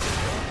ass.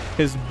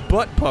 His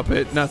butt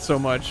puppet, not so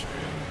much.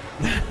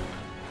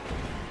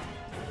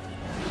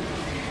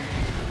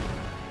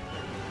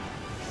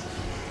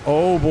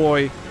 Oh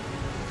boy.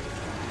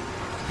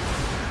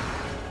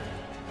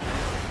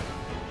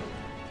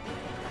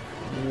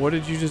 What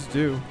did you just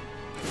do?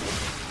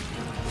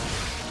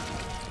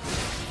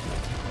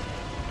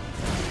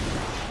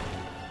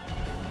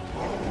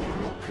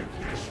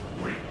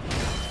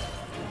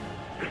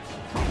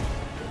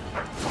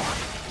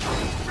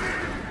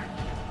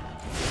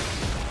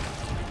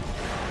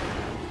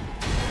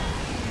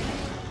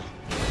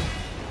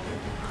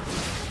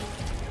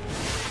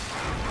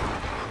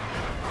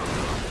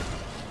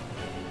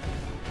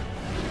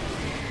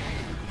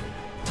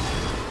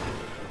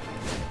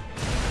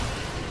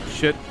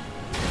 Shit.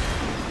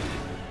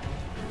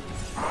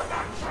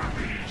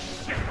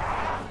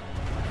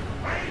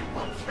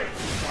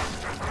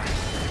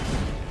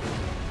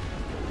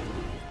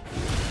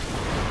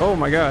 Oh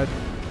my god.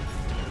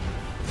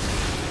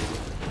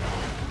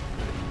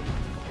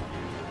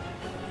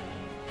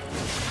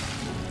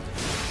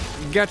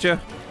 Gotcha.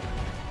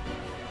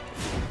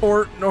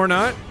 Or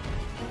not.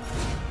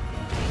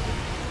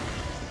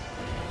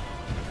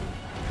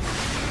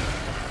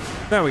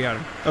 Now we got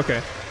him.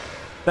 Okay.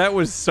 That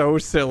was so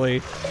silly.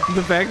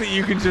 The fact that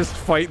you can just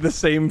fight the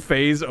same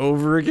phase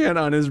over again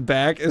on his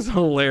back is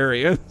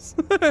hilarious.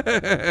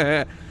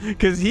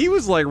 Because he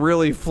was like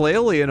really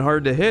flaily and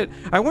hard to hit.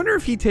 I wonder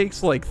if he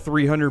takes like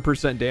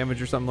 300%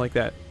 damage or something like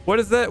that. What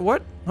is that?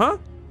 What? Huh?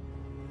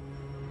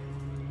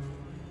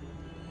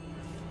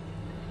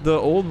 The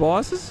old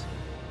bosses?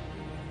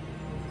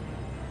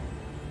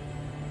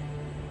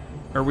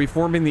 Are we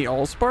forming the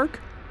Allspark?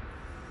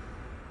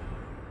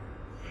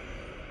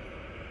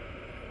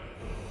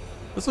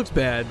 This looks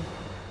bad.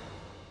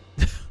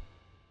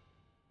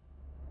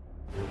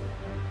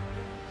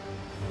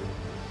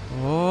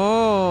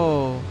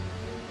 Oh.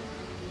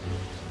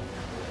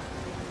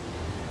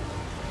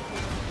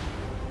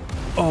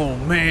 Oh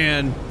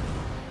man.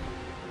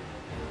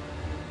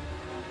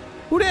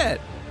 Who dat?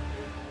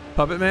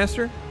 Puppet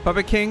Master?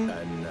 Puppet King?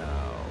 And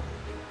now,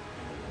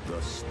 the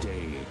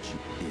stage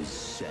is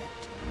set.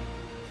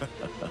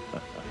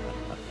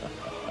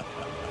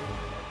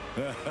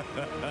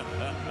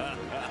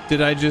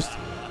 Did I just...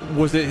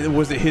 Was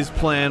it his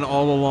plan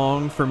all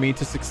along for me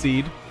to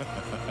succeed?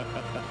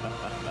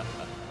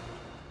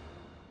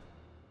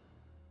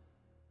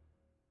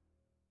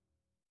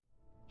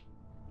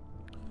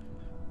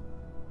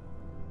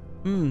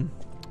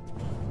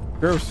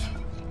 Gross.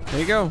 There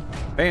you go.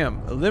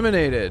 Bam.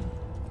 Eliminated.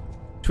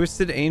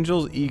 Twisted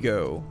Angel's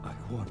ego. I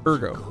want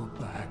Ergo. to go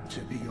back to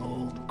the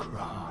old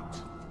Krat.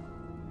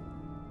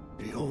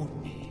 The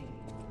old me.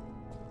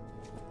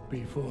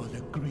 Before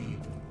the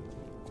greed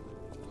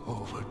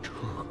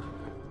overtook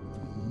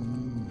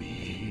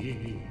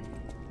me.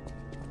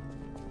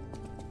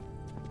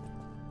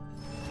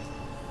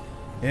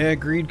 Yeah,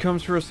 greed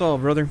comes for us all,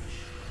 brother.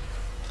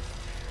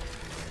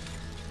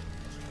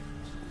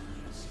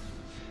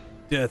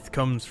 Death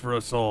comes for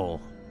us all.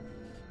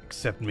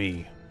 Except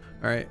me.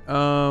 Alright,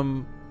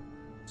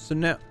 so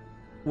now,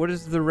 what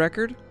is the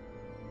record?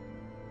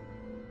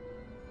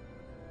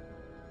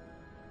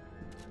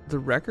 The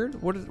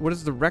record? What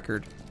is the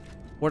record?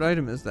 What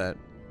item is that?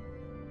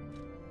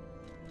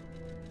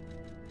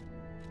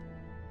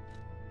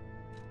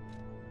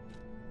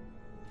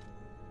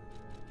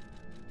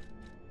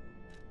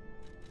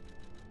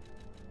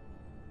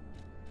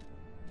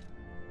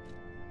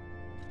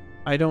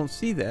 I don't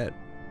see that.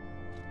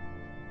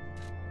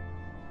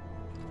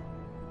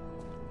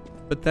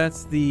 But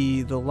that's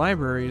the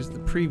library is the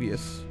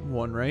previous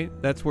one, right?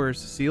 That's where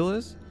Cecile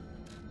is?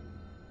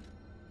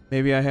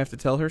 Maybe I have to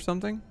tell her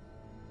something?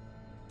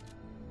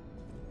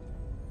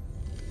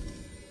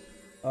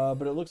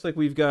 But it looks like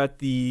we've got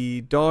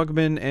the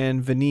Dogman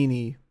and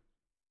Vanini.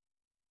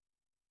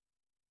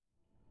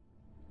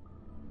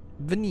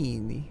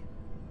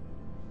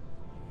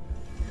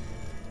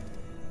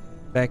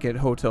 Back at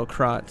Hotel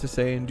Krat to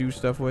say and do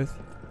stuff with.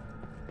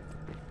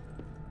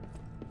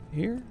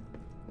 Here?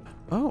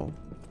 Oh.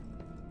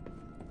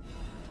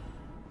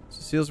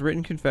 Cecile's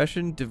written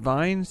confession,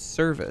 divine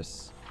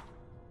service.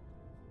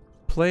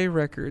 Play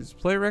records.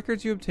 Play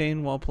records you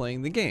obtain while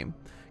playing the game.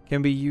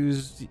 Can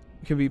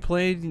be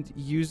played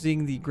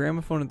using the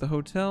gramophone at the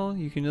hotel.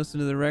 You can listen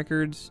to the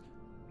records,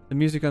 the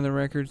music on the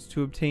records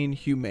to obtain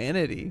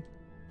humanity.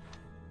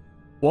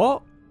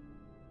 What?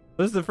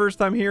 This is the first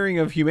time hearing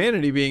of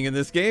humanity being in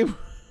this game,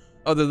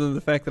 other than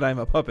the fact that I'm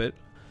a puppet.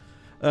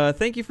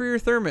 Thank you for your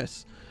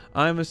thermos.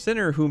 I'm a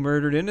sinner who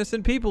murdered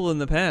innocent people in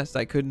the past.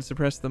 I couldn't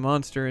suppress the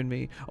monster in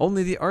me.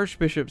 Only the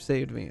Archbishop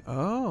saved me.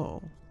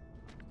 Oh.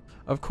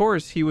 Of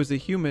course, he was a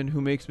human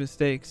who makes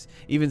mistakes.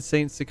 Even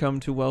saints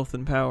succumb to wealth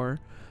and power.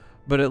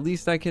 But at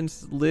least I can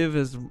live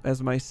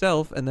as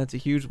myself, and that's a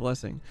huge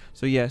blessing.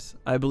 So yes,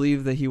 I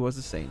believe that he was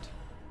a saint.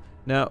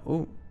 Now,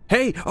 ooh.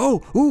 Hey!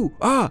 Oh! Ooh!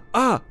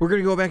 Ah! We're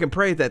gonna go back and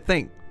pray at that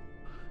thing.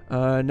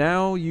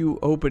 Now you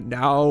opened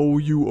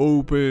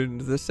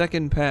the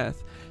second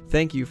path.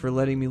 Thank you for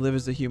letting me live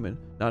as a human,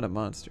 not a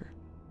monster.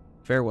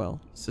 Farewell,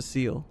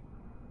 Cecile.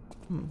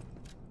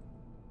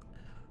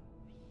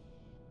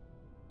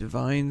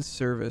 Divine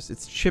service.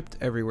 It's chipped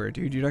everywhere,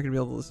 dude. You're not gonna be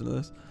able to listen to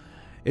this.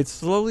 It's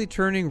slowly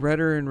turning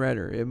redder and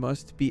redder. It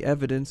must be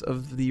evidence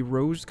of the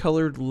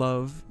rose-colored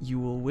love you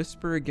will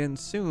whisper again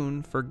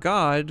soon. For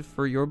God,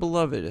 for your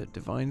beloved,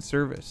 divine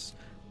service,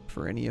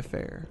 for any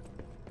affair.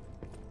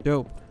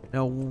 Dope.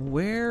 Now,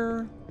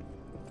 where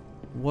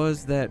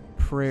was that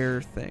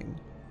prayer thing?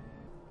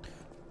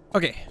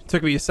 Okay,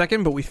 took me a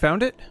second, but we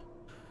found it.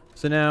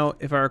 So now,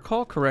 if I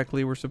recall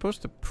correctly, we're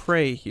supposed to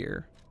pray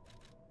here.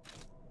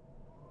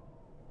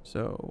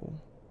 So...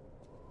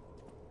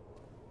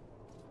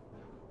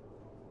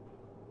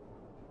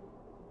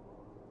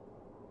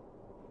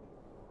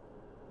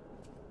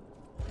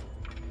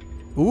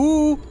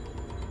 Ooh!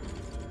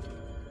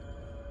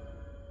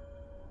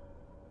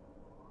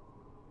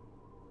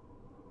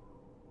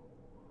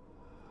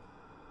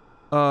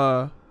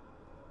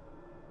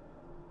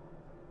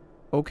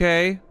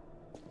 Okay.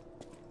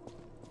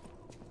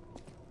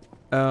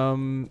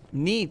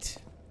 Neat.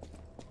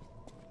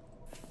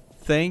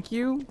 Thank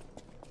you.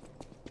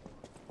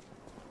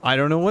 I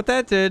don't know what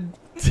that did,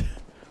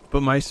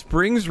 but my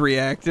springs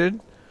reacted.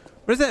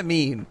 What does that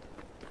mean?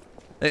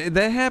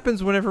 That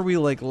happens whenever we,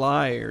 like,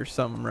 lie or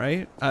something,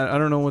 right? I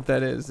don't know what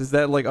that is. Is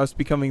that, like, us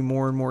becoming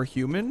more and more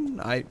human?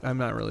 I'm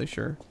not really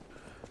sure.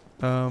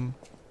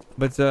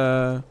 Let's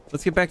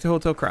get back to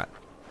Hotel Krat.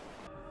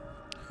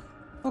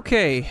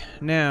 Okay,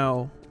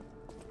 now...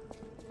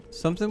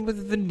 Something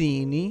with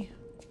Venini.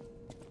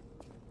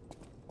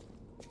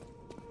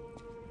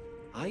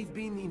 I've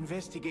been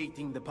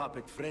investigating the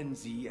puppet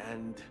frenzy,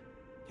 and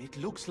it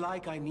looks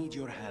like I need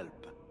your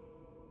help.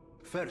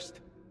 First,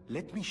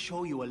 let me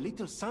show you a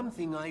little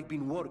something I've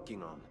been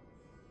working on.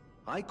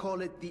 I call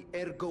it the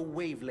Ergo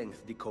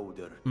Wavelength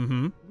Decoder.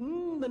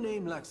 The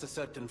name lacks a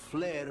certain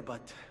flair,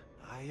 but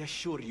I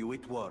assure you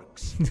it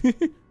works.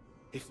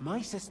 If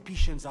my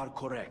suspicions are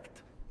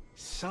correct,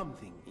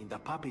 something in the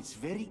puppet's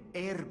very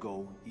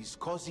ergo is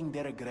causing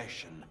their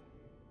aggression.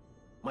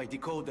 My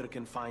decoder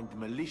can find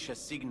malicious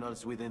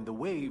signals within the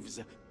waves,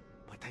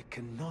 but I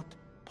cannot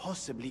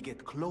possibly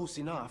get close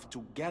enough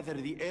to gather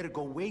the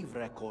ergo wave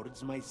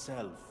records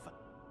myself.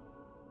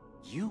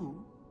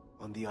 You,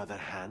 on the other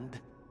hand,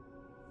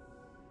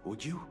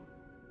 would you?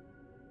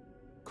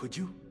 Could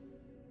you?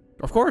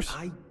 Of course.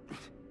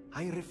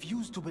 I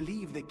refuse to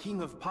believe the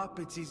King of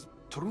Puppets is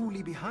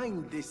truly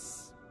behind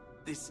this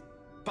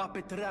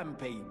puppet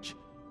rampage.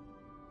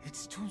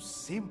 It's too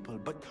simple,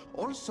 but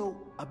also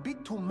a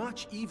bit too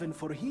much even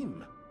for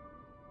him.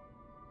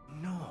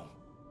 No.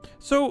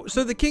 So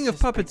the King of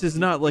Puppets is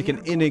not like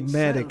an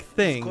enigmatic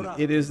thing.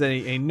 It is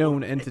a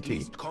known entity. At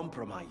least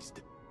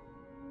compromised.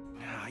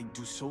 I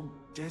do so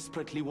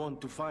desperately want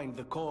to find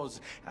the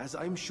cause, as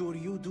I'm sure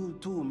you do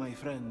too, my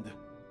friend.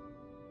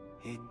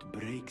 It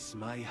breaks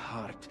my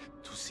heart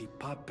to see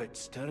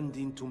puppets turned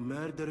into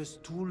murderous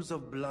tools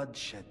of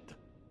bloodshed.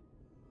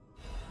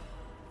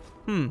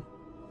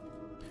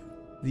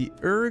 The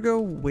Ergo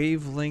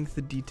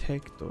Wavelength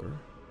Detector.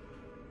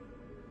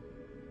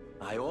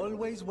 I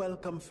always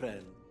welcome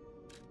friend.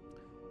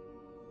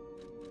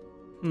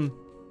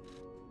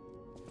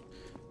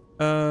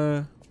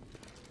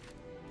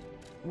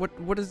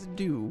 What does it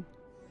do?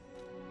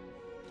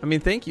 I mean,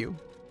 thank you.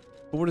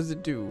 But what does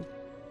it do?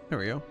 There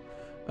we go.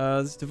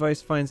 This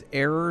device finds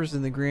errors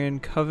in the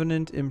Grand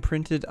Covenant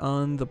imprinted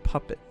on the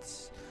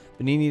puppets.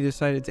 Venini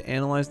decided to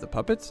analyze the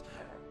puppets'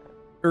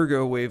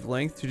 ergo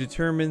wavelength to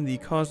determine the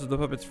cause of the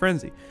puppet's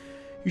frenzy.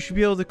 You should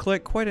be able to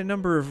collect quite a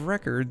number of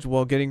records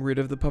while getting rid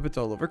of the puppets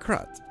all over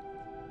Krat.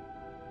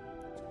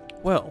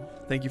 Well,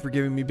 thank you for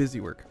giving me busy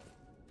work.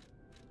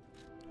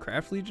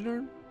 Craft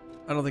Legionnaire?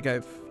 I don't think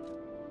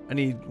I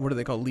need, what do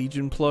they call,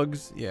 Legion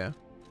plugs? Yeah.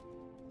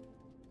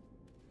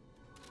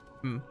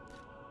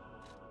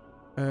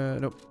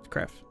 Nope,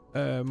 craft.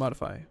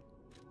 Modify.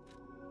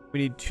 We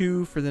need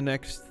 2 for the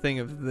next thing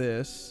of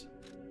this.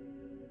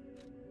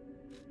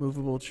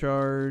 Movable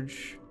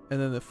charge, and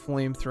then the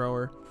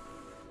flamethrower.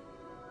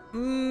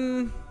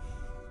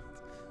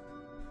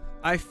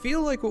 I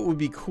feel like what would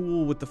be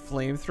cool with the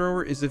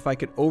flamethrower is if I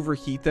could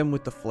overheat them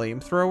with the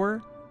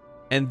flamethrower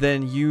and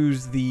then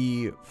use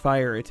the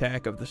fire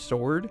attack of the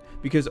sword,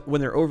 because when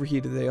they're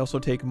overheated they also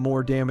take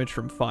more damage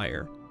from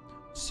fire.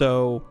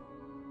 So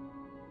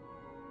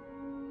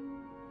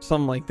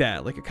something like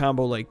that, like a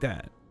combo like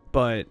that.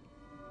 But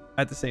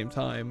at the same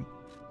time,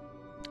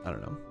 I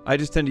don't know. I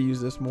just tend to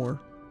use this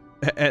more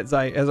as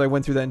I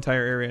went through that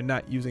entire area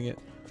not using it.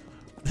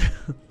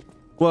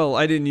 Well,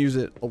 I didn't use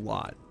it a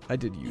lot. I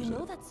did use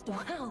it. That's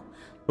wow.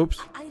 Oops.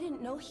 I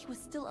didn't know he was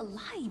still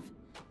alive.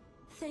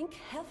 Thank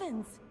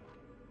heavens.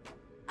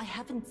 I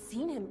haven't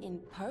seen him in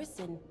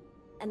person,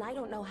 and I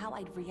don't know how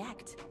I'd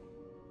react.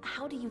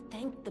 How do you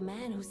thank the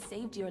man who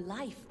saved your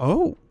life?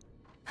 Oh.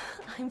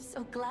 I'm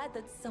so glad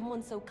that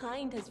someone so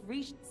kind has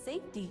reached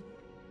safety.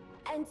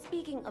 And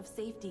speaking of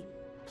safety,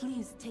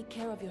 please take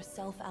care of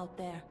yourself out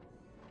there.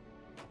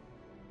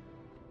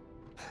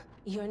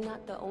 You're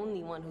not the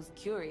only one who's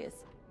curious.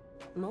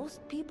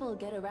 Most people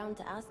get around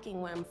to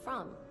asking where I'm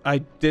from. I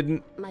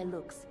didn't. My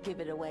looks give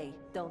it away,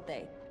 don't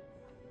they?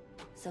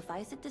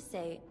 Suffice it to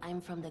say,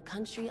 I'm from the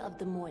country of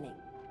the morning,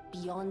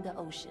 beyond the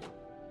ocean.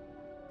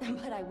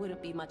 But I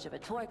wouldn't be much of a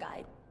tour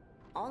guide.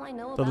 All I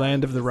know The about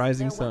land it of the is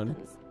rising their sun.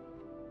 weapons.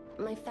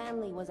 My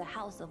family was a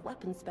house of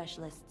weapons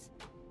specialists.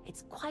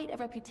 It's quite a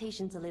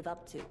reputation to live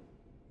up to.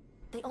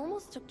 They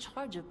almost took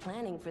charge of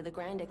planning for the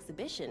grand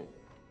exhibition.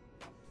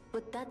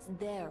 But that's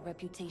their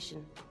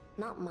reputation,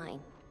 not mine.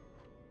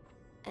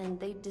 And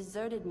they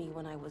deserted me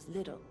when I was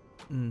little.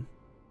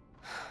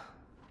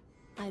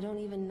 I don't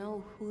even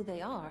know who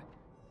they are.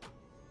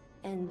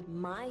 And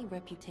my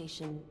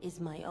reputation is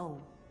my own.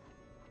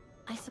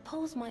 I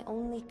suppose my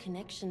only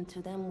connection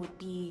to them would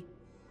be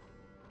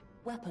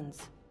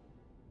weapons.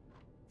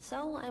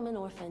 So I'm an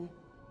orphan,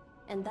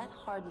 and that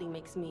hardly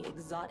makes me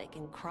exotic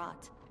and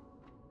Krat.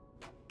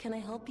 Can I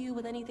help you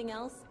with anything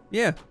else?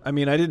 Yeah, I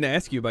mean, I didn't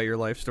ask you about your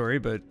life story,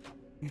 but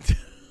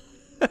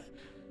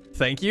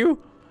thank you.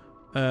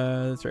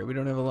 That's right, we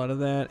don't have a lot of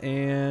that.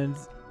 And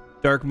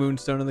Dark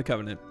Moonstone of the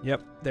Covenant.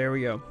 Yep, there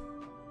we go.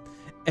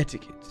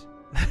 Etiquette.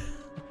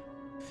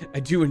 I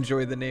do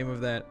enjoy the name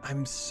of that.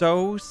 I'm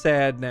so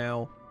sad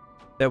now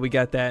that we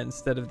got that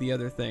instead of the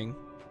other thing.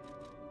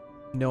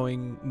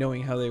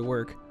 Knowing how they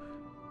work.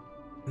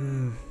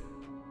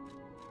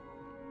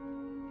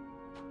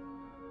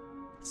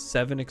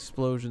 7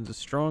 explosions. A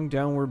strong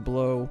downward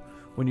blow.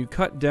 When you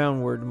cut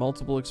downward,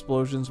 multiple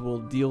explosions will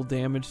deal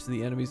damage to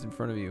the enemies in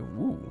front of you.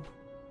 Ooh.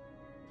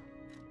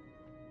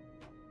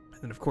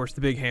 And of course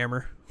the big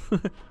hammer.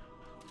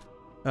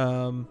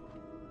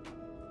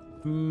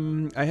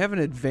 I have an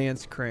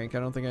advanced crank. I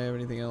don't think I have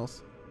anything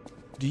else.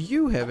 Do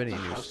you have any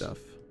new stuff?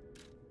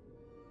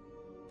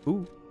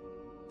 Ooh.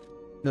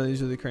 No,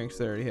 these are the cranks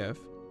that I already have.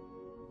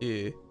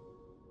 Yeah.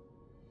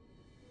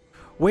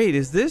 Wait,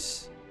 is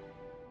this?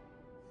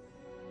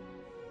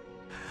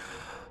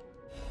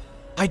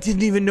 I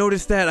didn't even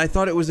notice that. I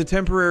thought it was a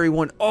temporary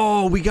one.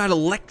 Oh, we got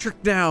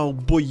electric now.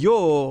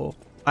 Boyo.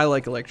 I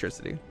like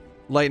electricity.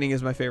 Lightning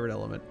is my favorite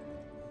element.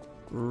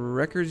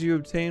 Records you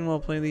obtain while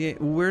playing the game.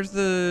 Where's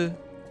the...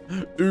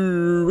 what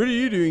are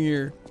you doing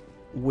here?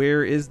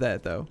 Where is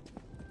that, though?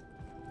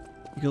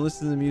 You can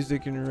listen to the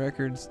music in your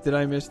records. Did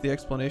I miss the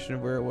explanation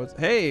of where it was?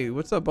 Hey,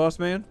 what's up, boss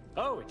man?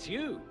 Oh, it's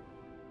you.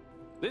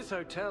 This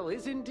hotel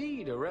is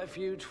indeed a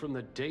refuge from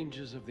the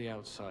dangers of the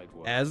outside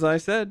world. As I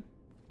said.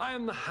 I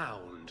am the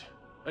Hound,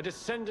 a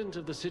descendant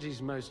of the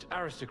city's most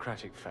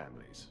aristocratic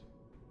families.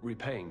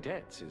 Repaying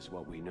debts is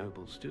what we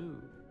nobles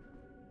do.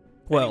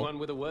 Well, anyone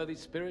with a worthy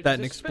spirit that is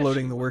and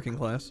exploding the especially working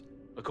class.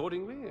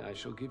 Accordingly, I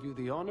shall give you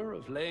the honor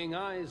of laying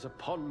eyes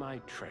upon my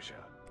treasure.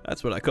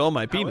 That's what I call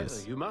my penis.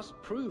 However, you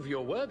must prove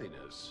your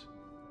worthiness.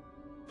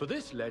 For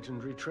this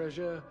legendary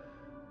treasure,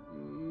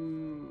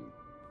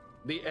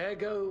 the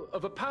ergo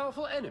of a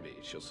powerful enemy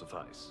shall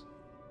suffice.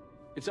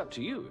 It's up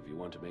to you if you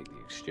want to make the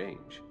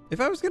exchange. If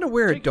I was going to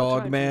wear a Take your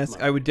dog time, mask,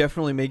 Mike. I would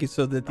definitely make it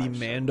so that the I've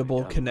certainly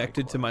mandible done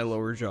connected to my likewise.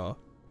 lower jaw.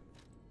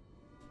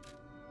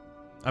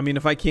 I mean,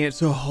 if I can't,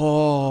 so...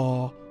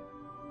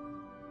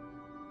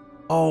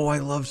 Oh, I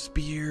love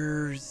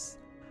spears.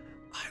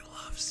 I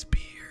love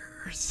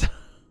spears.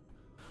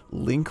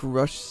 Link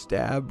rush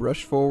stab.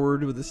 Rush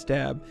forward with a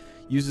stab.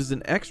 Uses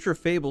an extra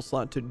fable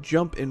slot to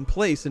jump in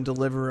place and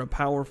deliver a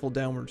powerful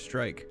downward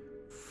strike.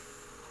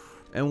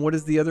 And what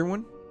is the other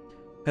one?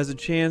 Has a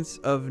chance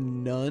of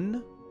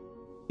none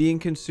being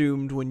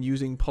consumed when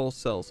using pulse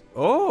cells.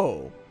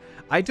 Oh,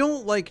 I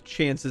don't like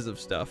chances of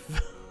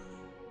stuff.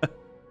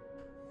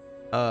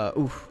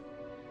 Oof.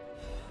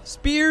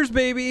 Spears,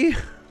 baby.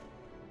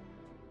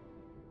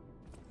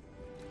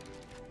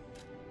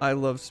 I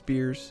love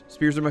spears.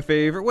 Spears are my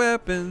favorite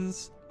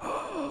weapons.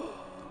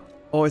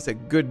 Oh, it's a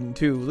good one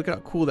too. Look at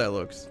how cool that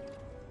looks.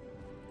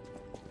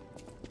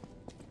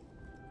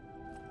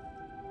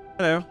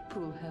 Hello.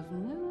 People have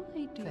no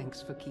idea.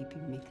 Thanks for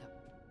keeping me up.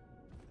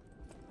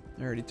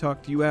 I already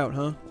talked you out,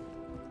 huh?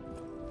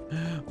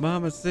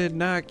 Mama said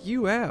knock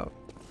you out.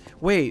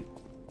 Wait.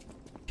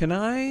 Can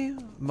I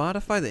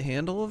modify the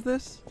handle of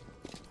this?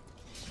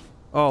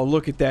 Oh,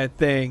 look at that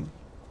thing.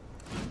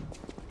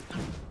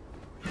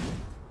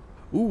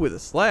 Ooh, with a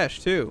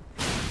slash, too.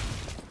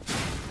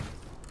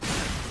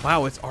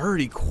 Wow, it's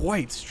already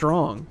quite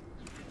strong.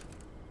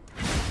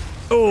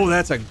 Oh,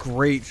 that's a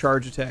great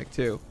charge attack,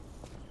 too.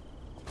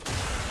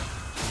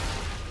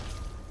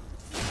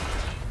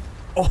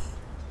 Oh,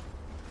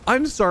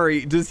 I'm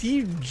sorry. Does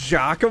he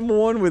jock him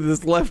one with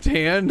his left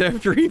hand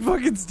after he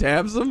fucking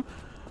stabs him?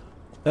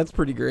 That's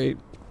pretty great.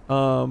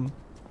 So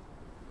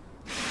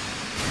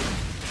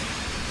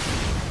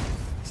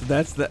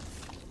that's the...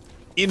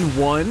 In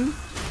one?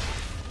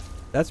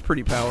 That's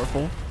pretty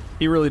powerful.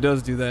 He really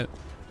does do that.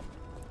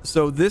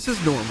 So this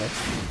is normal.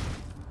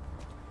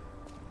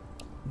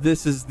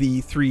 This is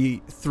the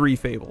three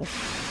fable.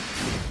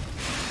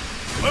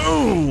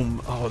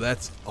 Boom! Oh,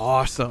 that's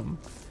awesome.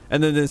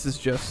 And then this is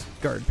just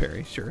guard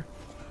parry, sure.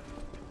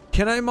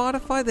 Can I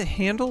modify the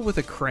handle with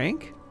a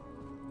crank?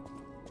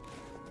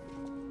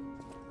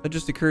 That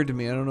just occurred to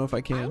me. I don't know if I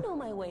I can. know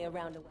my way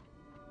around a weapon.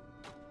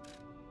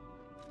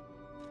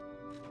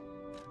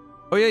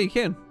 Oh yeah, you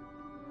can.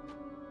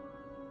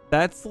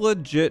 That's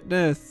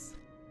legitness.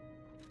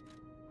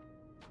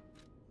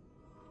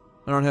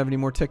 I don't have any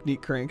more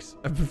technique cranks.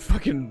 I've been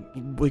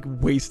fucking like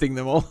wasting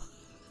them all.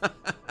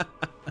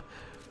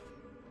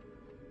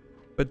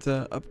 But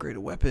upgrade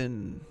a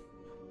weapon.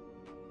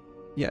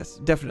 Yes,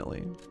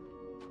 definitely.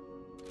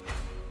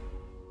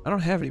 I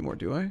don't have any more,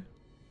 do I?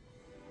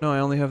 No, I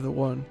only have the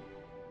one.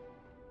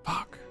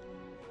 Fuck.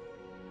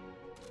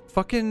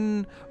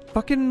 Fucking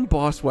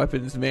boss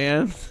weapons,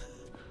 man.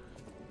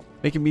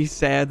 Making me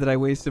sad that I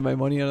wasted my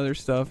money on other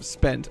stuff.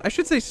 Spent. I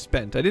should say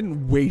spent. I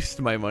didn't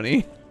waste my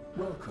money.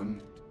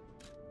 Welcome.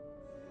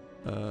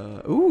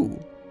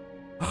 Ooh.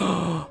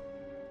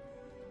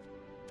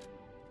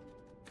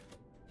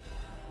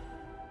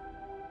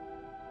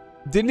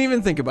 Didn't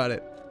even think about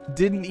it.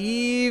 Didn't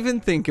even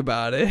think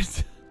about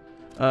it.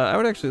 I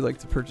would actually like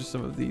to purchase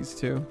some of these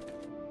too.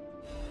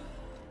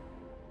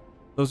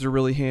 Those are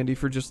really handy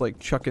for just like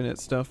chucking at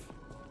stuff.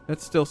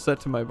 That's still set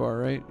to my bar,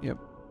 right? Yep.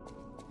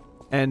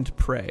 And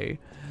pray.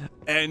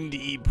 And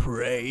he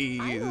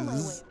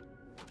prays.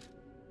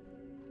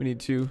 We need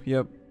 2.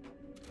 Yep.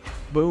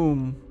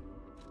 Boom.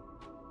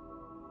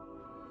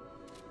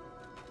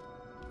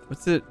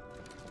 What's it?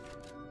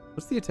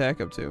 What's the attack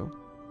up to?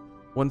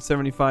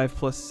 175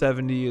 plus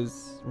 70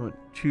 is what?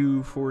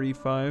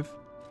 245.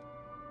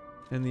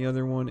 And the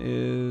other one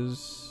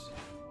is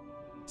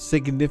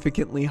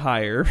significantly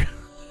higher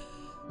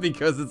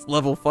because it's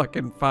level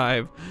fucking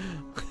 5.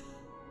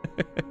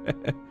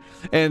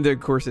 And of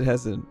course it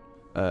has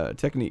a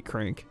technique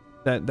crank.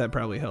 That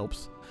probably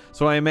helps.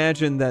 So I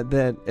imagine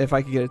that if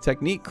I could get a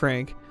technique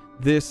crank,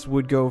 this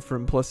would go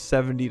from plus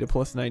 70 to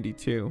plus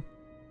 92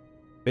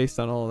 based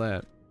on all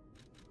that.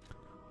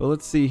 But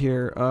let's see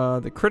here.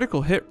 The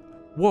critical hit.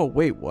 Whoa,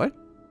 wait, what?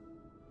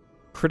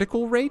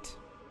 Critical rate?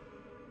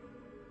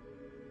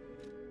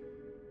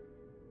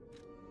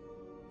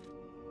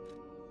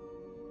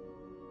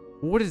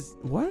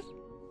 What?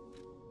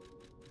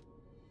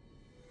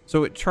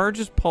 So it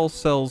charges pulse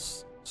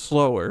cells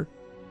slower.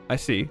 I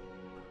see.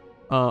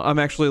 I'm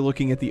actually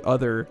looking at the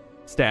other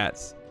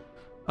stats.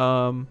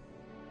 So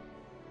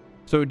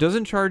it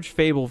doesn't charge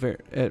Fable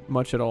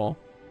much at all.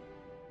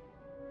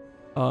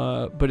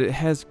 But it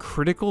has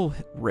critical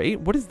rate?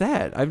 What is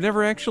that? I've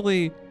never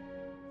actually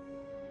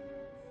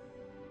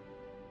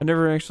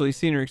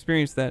seen or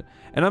experienced that.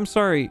 And I'm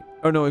sorry.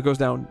 Oh no, it goes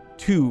down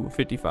to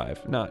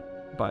 55,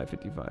 not by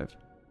 55.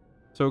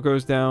 So it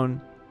goes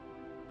down.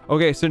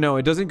 Okay, so no,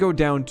 it doesn't go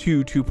down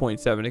to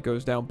 2.7. It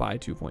goes down by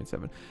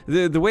 2.7.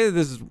 The way that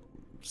this is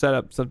set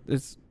up,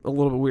 it's a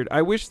little bit weird.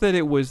 I wish that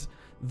it was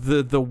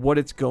the what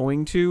it's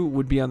going to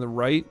would be on the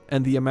right,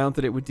 and the amount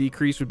that it would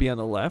decrease would be on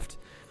the left.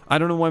 I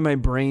don't know why my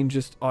brain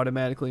just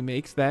automatically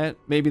makes that.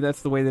 Maybe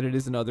that's the way that it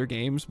is in other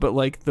games, but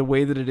like the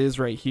way that it is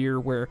right here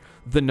where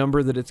the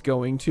number that it's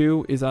going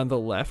to is on the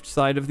left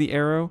side of the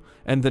arrow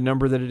and the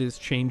number that it is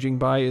changing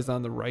by is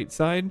on the right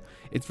side.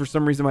 It's for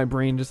some reason my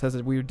brain just has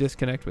a weird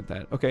disconnect with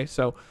that. Okay,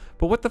 so,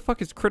 but what the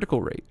fuck is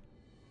critical rate?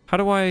 How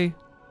do I've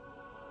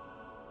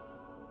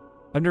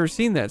never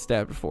seen that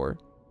stat before.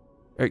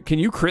 All right, can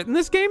you crit in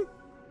this game?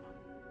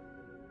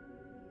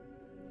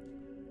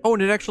 Oh,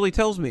 and it actually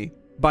tells me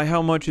by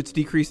how much it's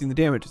decreasing the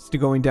damage. It's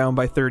going down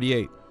by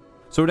 38.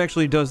 So it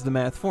actually does the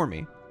math for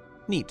me.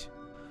 Neat.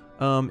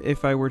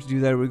 If I were to do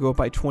that, it would go up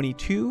by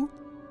 22.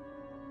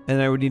 And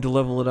I would need to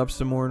level it up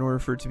some more in order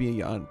for it to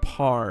be on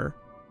par.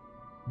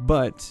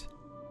 But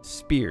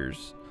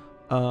spears.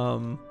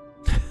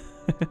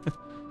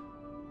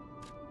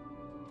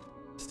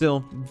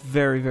 Still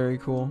very, very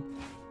cool.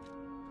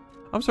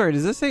 I'm sorry,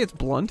 does this say it's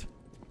blunt?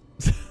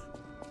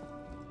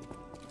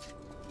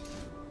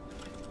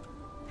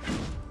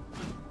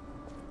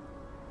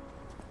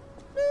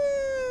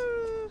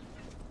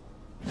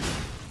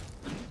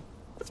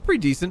 Pretty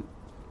decent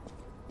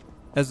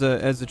as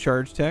a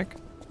charge tech.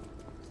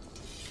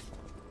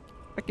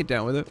 I get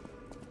down with it.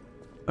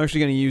 I'm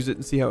actually gonna use it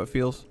and see how it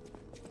feels.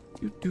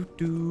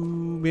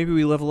 Maybe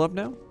we level up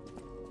now.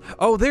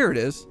 Oh, there it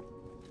is.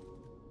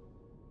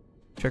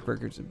 Check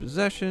records in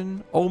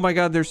possession. Oh my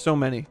god, there's so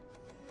many.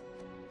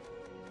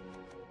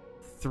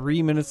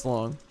 3 minutes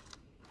long.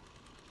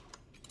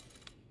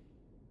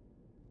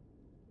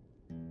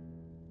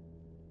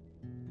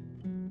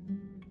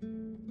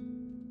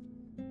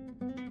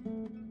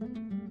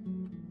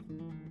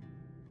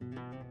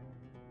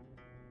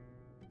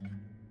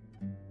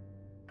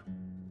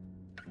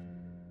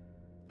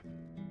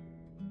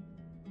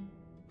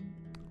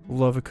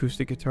 Love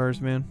acoustic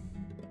guitars, man.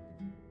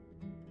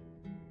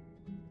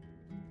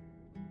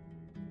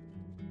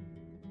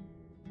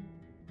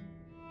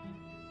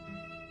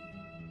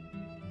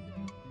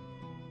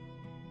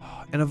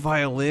 And a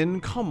violin?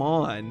 Come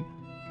on.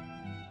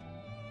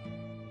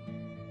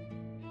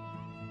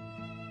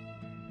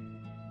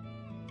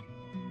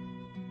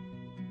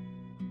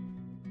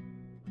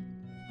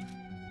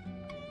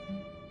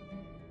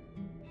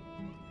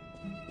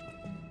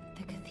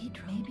 The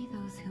cathedral. Maybe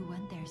those who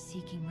went there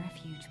seeking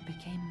refuge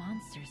became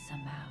monsters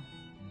somehow.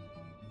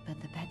 But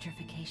the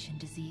petrification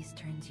disease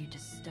turns you to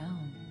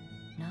stone,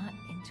 not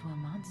into a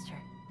monster.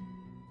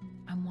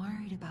 I'm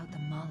worried about the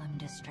Malam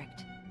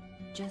district,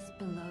 just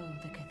below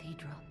the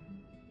cathedral.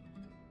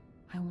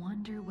 I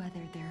wonder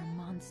whether there are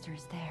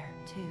monsters there,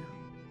 too.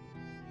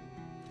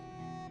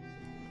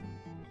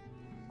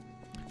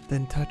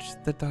 Then touch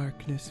the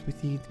darkness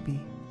within me.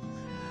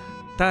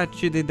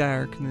 Touch the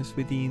darkness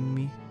within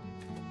me.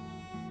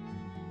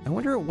 I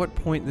wonder at what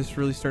point this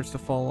really starts to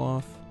fall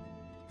off.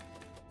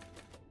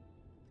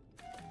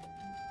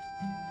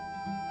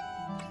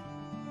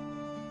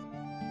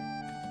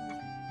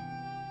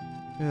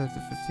 Yeah, that's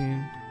a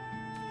 15.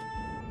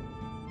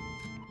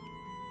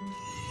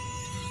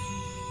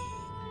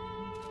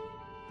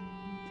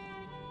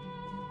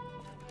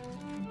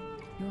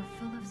 You're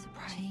full of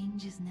surprise.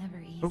 Change is never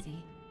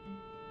easy.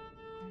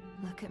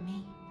 Look at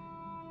me.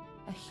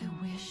 I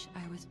wish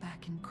I was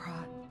back in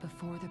Krat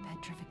before the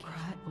petrification.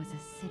 Krat was a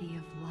city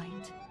of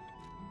light.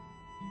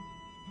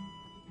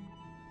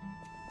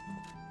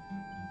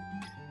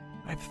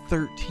 I have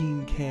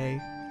 13K.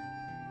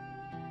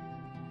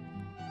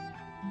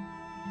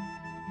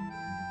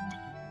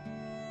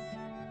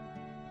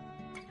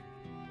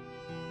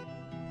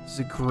 This is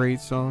a great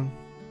song.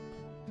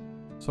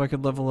 So I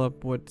could level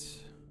up, what,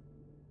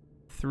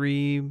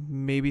 3,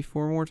 maybe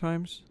 4 more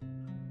times?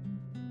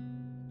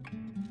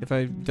 If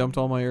I dumped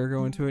all my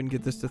ergo into it and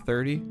get this to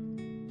 30.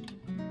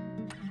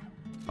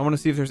 I want to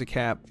see if there's a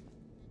cap.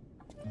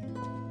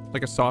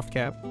 Like a soft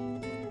cap.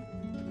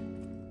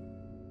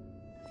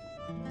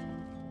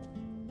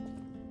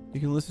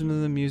 You can listen to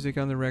the music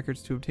on the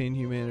records to obtain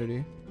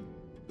humanity.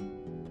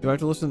 Do I have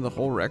to listen to the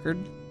whole record?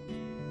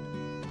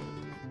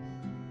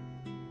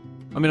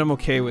 I mean, I'm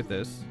okay with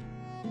this.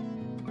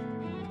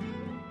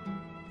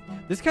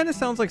 This kind of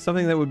sounds like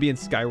something that would be in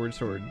Skyward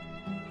Sword.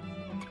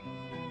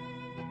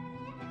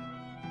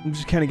 I'm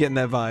just kind of getting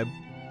that vibe.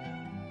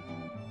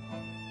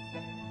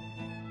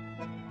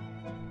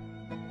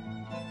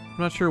 I'm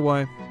not sure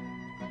why.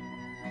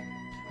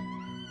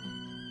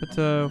 But,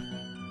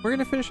 we're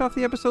gonna finish off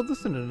the episode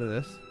listening to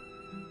this.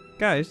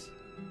 Guys,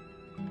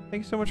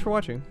 thank you so much for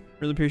watching.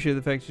 Really appreciate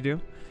the fact you do.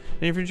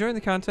 And if you're enjoying the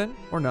content,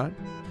 or not,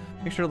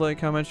 make sure to like,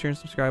 comment, share, and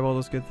subscribe, all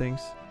those good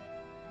things.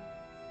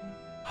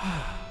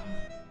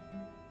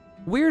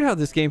 Weird how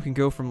this game can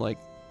go from, like,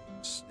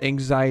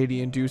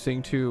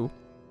 anxiety-inducing to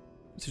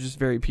just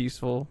very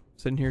peaceful.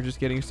 Sitting here just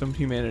getting some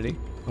humanity.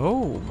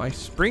 Oh, my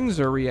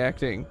springs are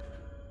reacting.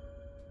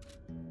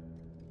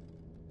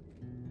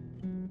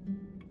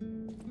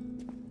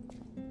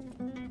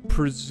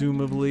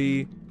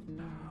 Presumably...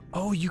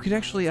 Oh, you can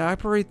actually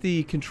operate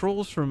the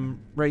controls from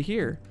right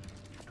here.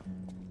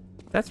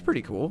 That's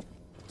pretty cool.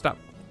 Stop.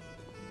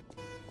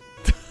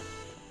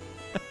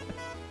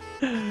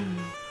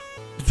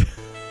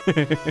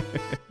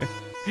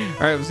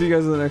 Alright, we'll see you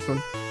guys in the next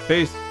one.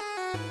 Peace.